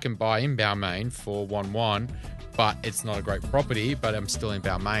 I can buy in Balmain for 1.1, but it's not a great property, but I'm still in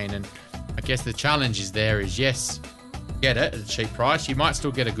Balmain. And I guess the challenge is yes, get it at a cheap price. You might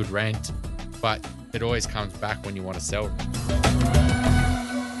still get a good rent, but it always comes back when you want to sell it.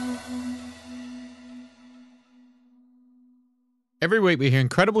 Every week we hear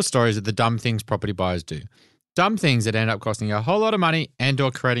incredible stories of the dumb things property buyers do. Dumb things that end up costing you a whole lot of money and or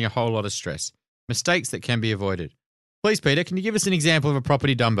creating a whole lot of stress. Mistakes that can be avoided. Please, Peter, can you give us an example of a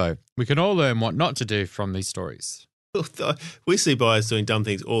property dumbo? We can all learn what not to do from these stories. We see buyers doing dumb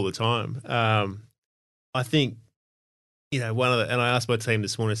things all the time. I think and I asked my team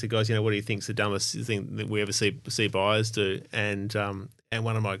this morning, I said, guys, what do you think's the dumbest thing that we ever see buyers do? And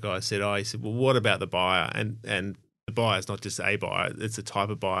one of my guys said, he said, well, what about the buyer? And the buyer is not just a buyer; it's a type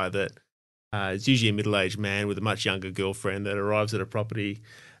of buyer that is usually a middle-aged man with a much younger girlfriend that arrives at a property,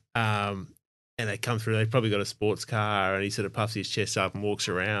 and they come through. They've probably got a sports car, and he sort of puffs his chest up and walks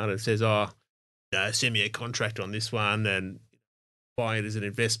around and says, send me a contract on this one and buying it as an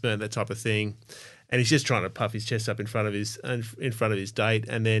investment, that type of thing. And he's just trying to puff his chest up in front of his date.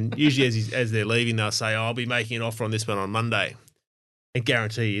 And then usually as they're leaving, they'll say, I'll be making an offer on this one on Monday. And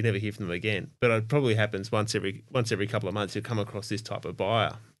guarantee you never hear from them again. But it probably happens once every couple of months. You'll come across this type of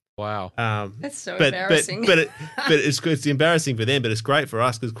buyer. Wow. That's so embarrassing. But it's embarrassing for them, but it's great for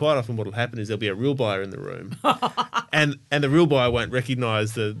us because quite often what will happen is there'll be a real buyer in the room, and the real buyer won't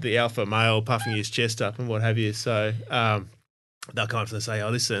recognise the alpha male puffing his chest up and what have you. So they'll come up and say,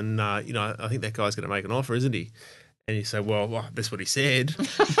 listen, I think that guy's going to make an offer, isn't he? And you say, well, that's what he said.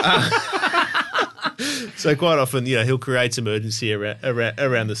 So quite often, he'll create some urgency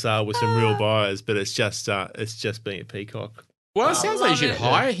around the sale with some real buyers, but it's just being a peacock. Well, it sounds like you should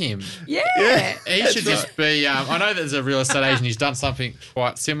hire him. Yeah. He should just be. I know there's a real estate agent who's done something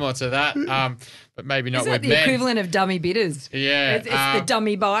quite similar to that, but maybe not with men. It's the equivalent of dummy bidders. Yeah. It's the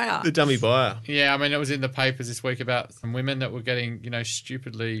dummy buyer. The dummy buyer. Yeah, I mean, it was in the papers this week about some women that were getting,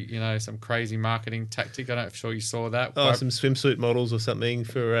 stupidly, some crazy marketing tactic. I don't know if you saw that. Some swimsuit models or something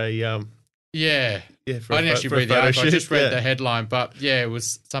for a. Yeah. I didn't actually read the article. I just read the headline. But, it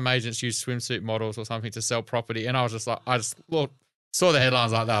was some agents use swimsuit models or something to sell property. And I was just like, saw the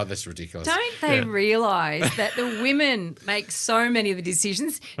headlines like that. Oh, that's ridiculous. Don't they realise that the women make so many of the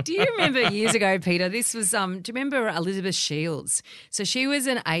decisions? Do you remember years ago, Peter, this was, do you remember Elizabeth Shields? So she was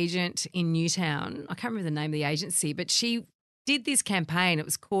an agent in Newtown. I can't remember the name of the agency, but she did this campaign. It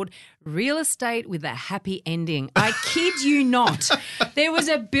was called Real Estate with a Happy Ending. I kid you not. There was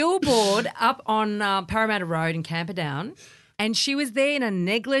a billboard up on Parramatta Road in Camperdown, and she was there in a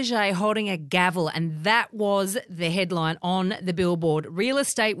negligee holding a gavel, and that was the headline on the billboard, Real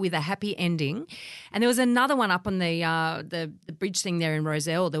Estate with a Happy Ending. And there was another one up on the bridge thing there in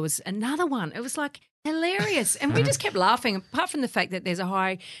Rozelle. There was another one. It was like hilarious. And we just kept laughing, apart from the fact that there's a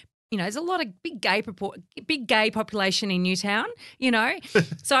high – there's a lot of big gay population in Newtown,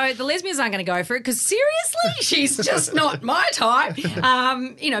 So the lesbians aren't going to go for it because seriously, she's just not my type. Men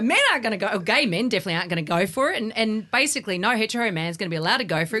aren't going to go, gay men definitely aren't going to go for it. And basically no hetero man's going to be allowed to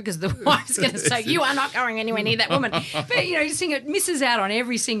go for it because the wife's going to say, you are not going anywhere near that woman. But, just think it misses out on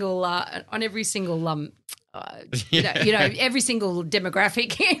every single every single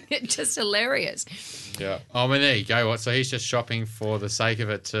demographic. It's just hilarious. Yeah. Oh, there you go. So he's just shopping for the sake of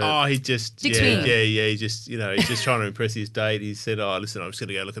it. He just He just he's just trying to impress his date. He said, listen, I'm just going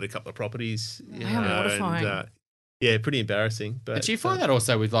to go look at a couple of properties. How mortifying. And, pretty embarrassing. But do you find that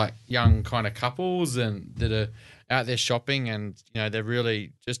also with like young kind of couples and that are out there shopping and they're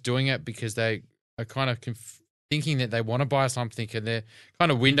really just doing it because they are kind of thinking that they want to buy something and they're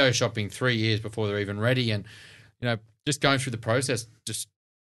kind of window shopping 3 years before they're even ready and just going through the process just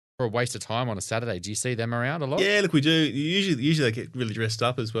for a waste of time on a Saturday. Do you see them around a lot? Yeah, look, we do. Usually they get really dressed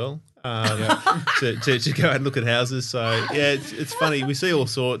up as well to go out and look at houses. So, it's funny. We see all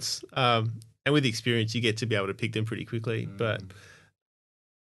sorts. And with experience, you get to be able to pick them pretty quickly. But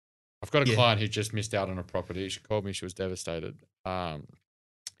I've got a client who just missed out on a property. She called me. She was devastated.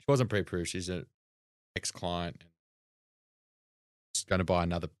 She wasn't pre-approved. She's an ex-client. She's going to buy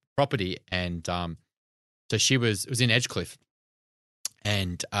another property. And so it was in Edgecliff.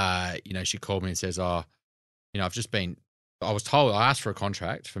 And, she called me and says, I was told, I asked for a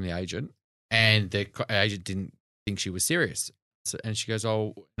contract from the agent and the agent didn't think she was serious. So, and she goes,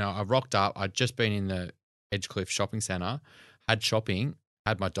 I rocked up. I'd just been in the Edgecliff shopping centre, had shopping,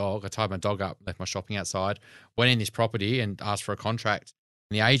 had my dog. I tied my dog up, left my shopping outside, went in this property and asked for a contract.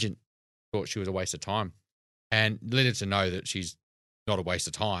 And the agent thought she was a waste of time and led her to know that she's not a waste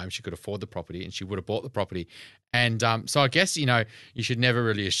of time. She could afford the property and she would have bought the property. And so I guess, you should never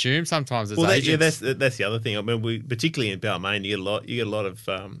really assume sometimes as agents. That's the other thing. I mean, particularly in Balmain, you get a lot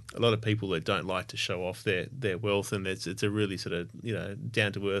of people that don't like to show off their wealth, and it's a really sort of,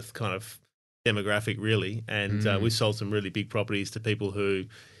 down to earth kind of demographic really. And we've sold some really big properties to people who,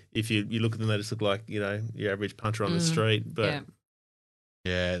 if you look at them, they just look like, your average punter on the street. But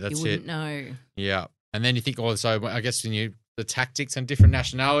yeah, that's you wouldn't know. Yeah. And then you think also, I guess the tactics and different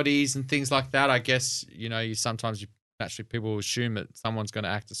nationalities and things like that, I guess, sometimes naturally people assume that someone's going to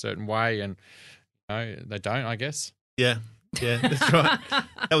act a certain way and, they don't, I guess. Yeah. Yeah, that's right.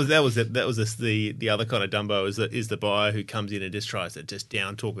 The other kind of Dumbo is the buyer who comes in and just tries to just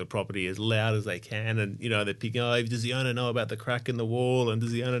down talk the property as loud as they can, and they're picking, oh, does the owner know about the crack in the wall, and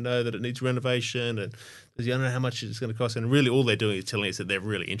does the owner know that it needs renovation, and does the owner know how much it's going to cost? And really, all they're doing is telling us that they're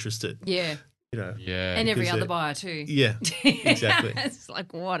really interested. Yeah. Yeah. And every other buyer too. Yeah, exactly. It's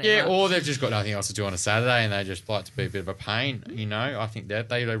like whatever. Yeah, or they've just got nothing else to do on a Saturday and they just like to be a bit of a pain, I think that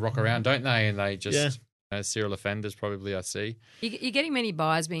they rock around, don't they? And they just serial offenders probably, I see. You're getting many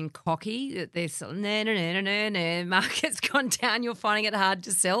buyers being cocky that they're no, market's gone down, you're finding it hard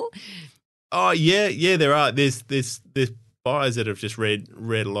to sell. Oh yeah, there are. There's buyers that have just read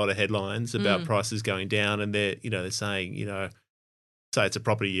a lot of headlines about prices going down, and they're saying, say it's a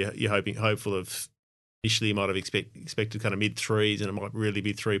property you're hopeful of. Initially, you might have expected kind of mid threes, and it might really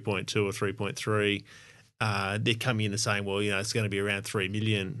be 3.2 or 3.3. They're coming in and saying, well, it's going to be around 3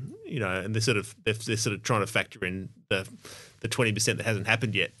 million, and they're sort of trying to factor in the 20% that hasn't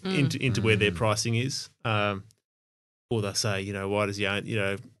happened yet into where their pricing is. Or they'll say, why does the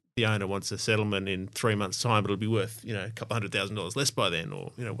owner wants a settlement in 3 months' time, but it'll be worth a couple $100,000 less by then,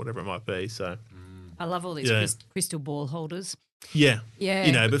 or whatever it might be. So I love all these crystal ball holders. Yeah.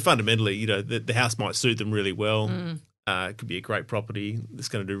 Yeah. But fundamentally, the house might suit them really well. It could be a great property that's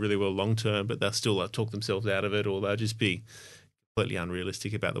going to do really well long term, but they'll still talk themselves out of it, or they'll just be completely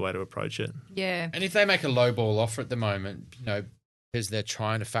unrealistic about the way to approach it. Yeah. And if they make a low ball offer at the moment, because they're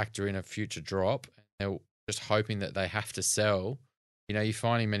trying to factor in a future drop, and they're just hoping that they have to sell, you're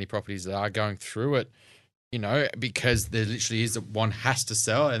finding many properties that are going through it, because there literally is one has to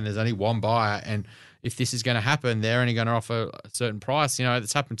sell and there's only one buyer. And if this is going to happen, they're only going to offer a certain price.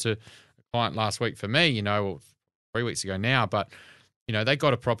 It's happened to a client last week for me, or 3 weeks ago now. But, they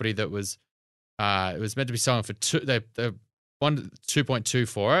got a property that was, it was meant to be selling for they wanted 2.2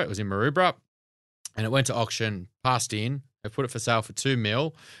 for it. It was in Maroubra, and it went to auction, passed in. They put it for sale for 2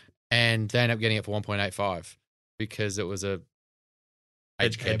 mil, and they ended up getting it for 1.85 because it was a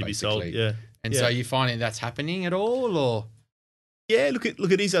aged care, had to be sold. Yeah. And so you finding that's happening at all, or? Yeah, look at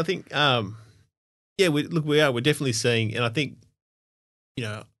these. I think, we're definitely seeing, and I think,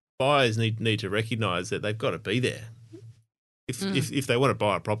 buyers need to recognise that they've got to be there. If they want to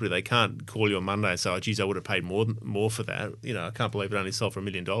buy a property, they can't call you on Monday and say, "Oh, geez, I would have paid more for that." I can't believe it only sold for $1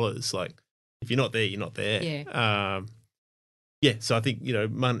 million. Like, if you're not there, you're not there. Yeah. So I think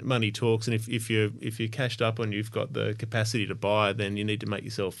money talks, and if you're cashed up and you've got the capacity to buy, then you need to make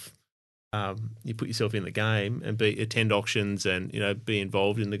yourself. You put yourself in the game and attend auctions and be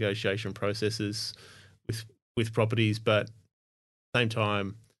involved in negotiation processes with properties. But at the same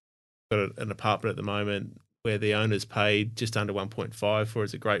time, got an apartment at the moment where the owner's paid just under 1.5 for.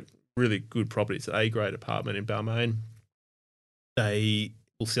 It's a great, really good property. It's an A-grade apartment in Balmain. They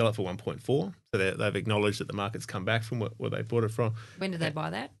will sell it for 1.4. So they've acknowledged that the market's come back from where they bought it from. When did they buy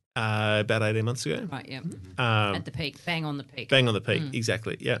that? About 18 months ago. Right, yeah. At the peak, bang on the peak. Bang on the peak,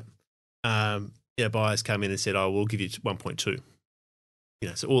 exactly, yeah. Buyers come in and said, "Oh, we'll give you 1.2."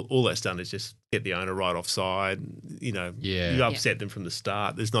 So all that's done is just get the owner right offside. You upset them from the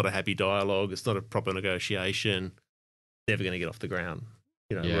start. There's not a happy dialogue. It's not a proper negotiation. Never going to get off the ground.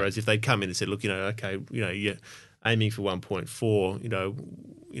 Whereas if they'd come in and said, "Look, okay, you're aiming for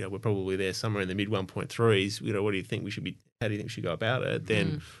 1.4. We're probably there somewhere in the mid 1.3s. What do you think we should be? How do you think we should go about it?"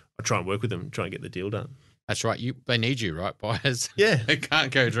 Then I try and work with them, try and get the deal done. That's right. They need you, right, buyers? Yeah. They can't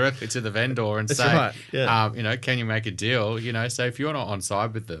go directly to the vendor and say, right. Yeah. can you make a deal? So if you're not on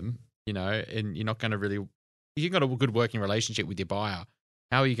side with them, and you're not going to really, if you've got a good working relationship with your buyer,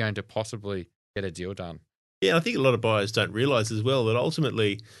 how are you going to possibly get a deal done? Yeah, I think a lot of buyers don't realise as well that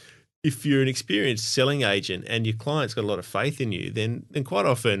ultimately, if you're an experienced selling agent and your client's got a lot of faith in you, then quite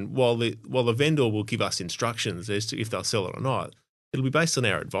often, while the vendor will give us instructions as to if they'll sell it or not, it'll be based on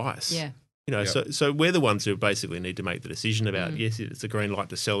our advice. Yeah. So we're the ones who basically need to make the decision about yes, it's a green light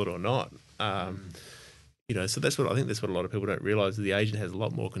to sell it or not. So that's what a lot of people don't realise, that the agent has a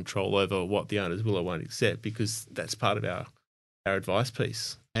lot more control over what the owners will or won't accept, because that's part of our advice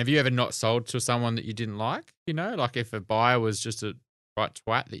piece. Have you ever not sold to someone that you didn't like? Like if a buyer was just a right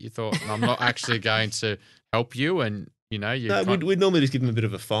twat that you thought, I'm not actually going to help you, and we'd normally just give them a bit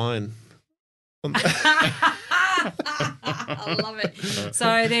of a fine. I love it.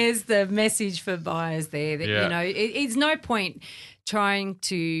 So there's the message for buyers there that, it's no point trying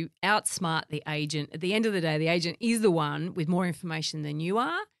to outsmart the agent. At the end of the day, the agent is the one with more information than you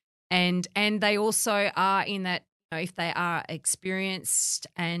are. And they also are in that if they are experienced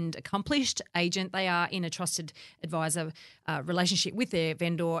and accomplished agent, they are in a trusted advisor relationship with their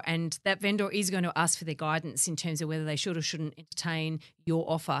vendor, and that vendor is going to ask for their guidance in terms of whether they should or shouldn't entertain your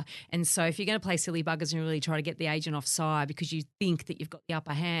offer. And so if you're going to play silly buggers and really try to get the agent offside because you think that you've got the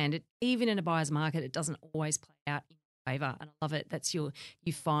upper hand, even in a buyer's market, it doesn't always play out in favour, and I love it. That's you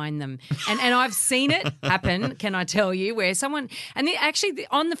find them, and I've seen it happen. Can I tell you where someone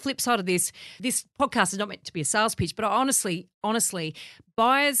on the flip side of this podcast is not meant to be a sales pitch, but honestly,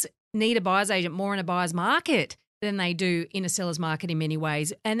 buyers need a buyer's agent more in a buyer's market than they do in a seller's market in many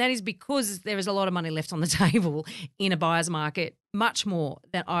ways, and that is because there is a lot of money left on the table in a buyer's market, much more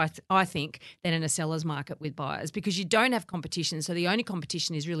than I think than in a seller's market with buyers, because you don't have competition. So the only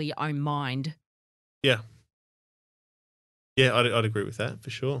competition is really your own mind. Yeah. Yeah, I'd agree with that for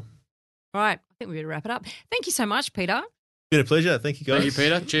sure. Right. I think we better wrap it up. Thank you so much, Peter. Been a pleasure. Thank you, guys. Thank you,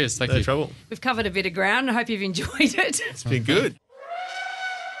 Peter. Cheers. Thank you. you. No trouble. We've covered a bit of ground. I hope you've enjoyed it. It's been good.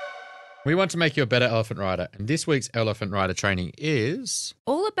 We want to make you a better elephant rider, and this week's elephant rider training is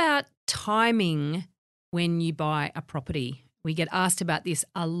all about timing when you buy a property. We get asked about this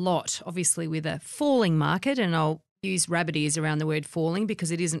a lot, obviously with a falling market, and I'll use rabbit ears around the word falling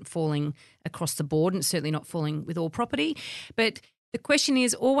because it isn't falling across the board, and it's certainly not falling with all property. But the question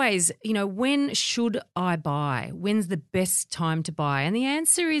is always, when should I buy? When's the best time to buy? And the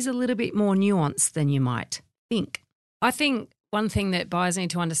answer is a little bit more nuanced than you might think. I think one thing that buyers need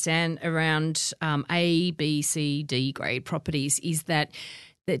to understand around A, B, C, D grade properties is that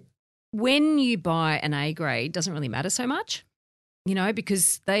when you buy an A grade, it doesn't really matter so much,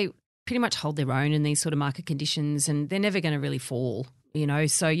 because they pretty much hold their own in these sort of market conditions, and they're never going to really fall,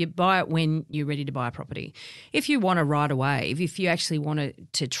 So you buy it when you're ready to buy a property. If you want to ride a wave, if you actually want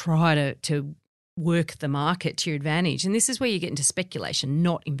to try to work the market to your advantage, and this is where you get into speculation,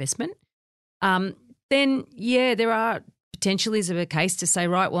 not investment, then, there are potentially is a case to say,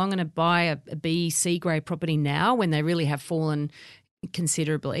 right, well, I'm going to buy a B, C grade property now when they really have fallen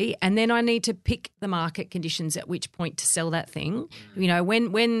considerably, and then I need to pick the market conditions at which point to sell that thing.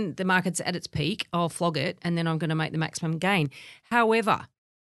 When the market's at its peak, I'll flog it, and then I'm going to make the maximum gain. However,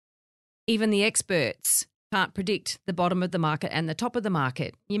 even the experts can't predict the bottom of the market and the top of the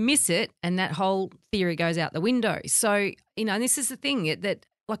market. You miss it, and that whole theory goes out the window. So, and this is the thing that,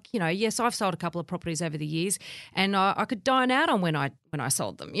 yes, I've sold a couple of properties over the years, and I could dine out on when I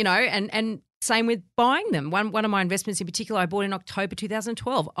sold them, and same with buying them. One of my investments in particular I bought in October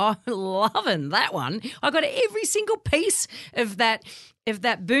 2012. I'm loving that one. I got every single piece of that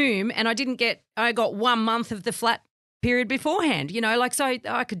boom, and I got 1 month of the flat period beforehand. So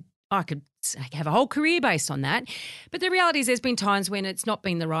I could have a whole career based on that. But the reality is there's been times when it's not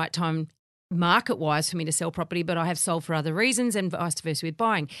been the right time market-wise for me to sell property, but I have sold for other reasons, and vice versa with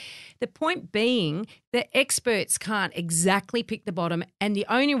buying. The point being that experts can't exactly pick the bottom, and the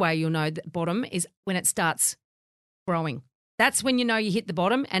only way you'll know the bottom is when it starts growing. That's when you know you hit the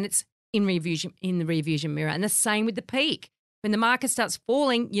bottom, and it's in the rear vision mirror. And the same with the peak. When the market starts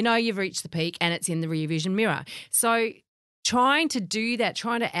falling, you know you've reached the peak, and it's in the rear vision mirror. So trying to do that,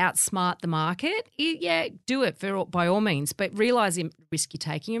 trying to outsmart the market, do it by all means, but realise the risk you're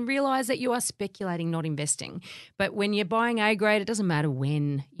taking and realise that you are speculating, not investing. But when you're buying A grade, it doesn't matter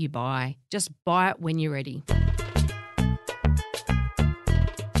when you buy. Just buy it when you're ready.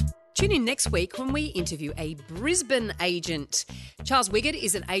 Tune in next week when we interview a Brisbane agent. Charles Wiggett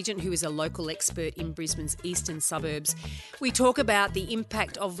is an agent who is a local expert in Brisbane's eastern suburbs. We talk about the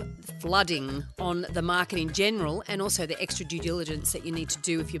impact of flooding on the market in general, and also the extra due diligence that you need to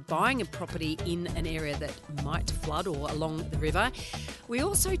do if you're buying a property in an area that might flood or along the river. We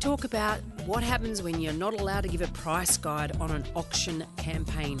also talk about what happens when you're not allowed to give a price guide on an auction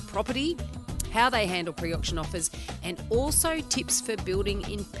campaign property, how they handle pre-auction offers, and also tips for building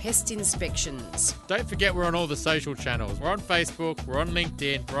in pest inspections. Don't forget we're on all the social channels. We're on Facebook, we're on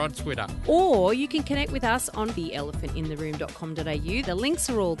LinkedIn, we're on Twitter. Or you can connect with us on theelephantintheroom.com.au. The links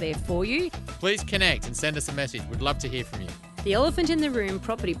are all there for you. Please connect and send us a message. We'd love to hear from you. The Elephant in the Room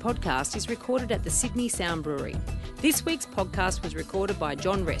property podcast is recorded at the Sydney Sound Brewery. This week's podcast was recorded by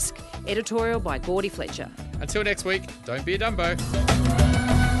John Resk, editorial by Gordy Fletcher. Until next week, don't be a Dumbo.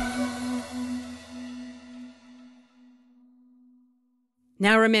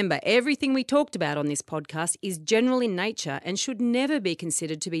 Now remember, everything we talked about on this podcast is general in nature and should never be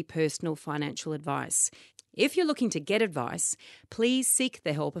considered to be personal financial advice. If you're looking to get advice, please seek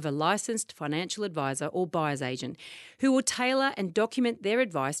the help of a licensed financial advisor or buyer's agent who will tailor and document their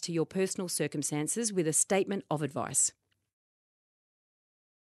advice to your personal circumstances with a statement of advice.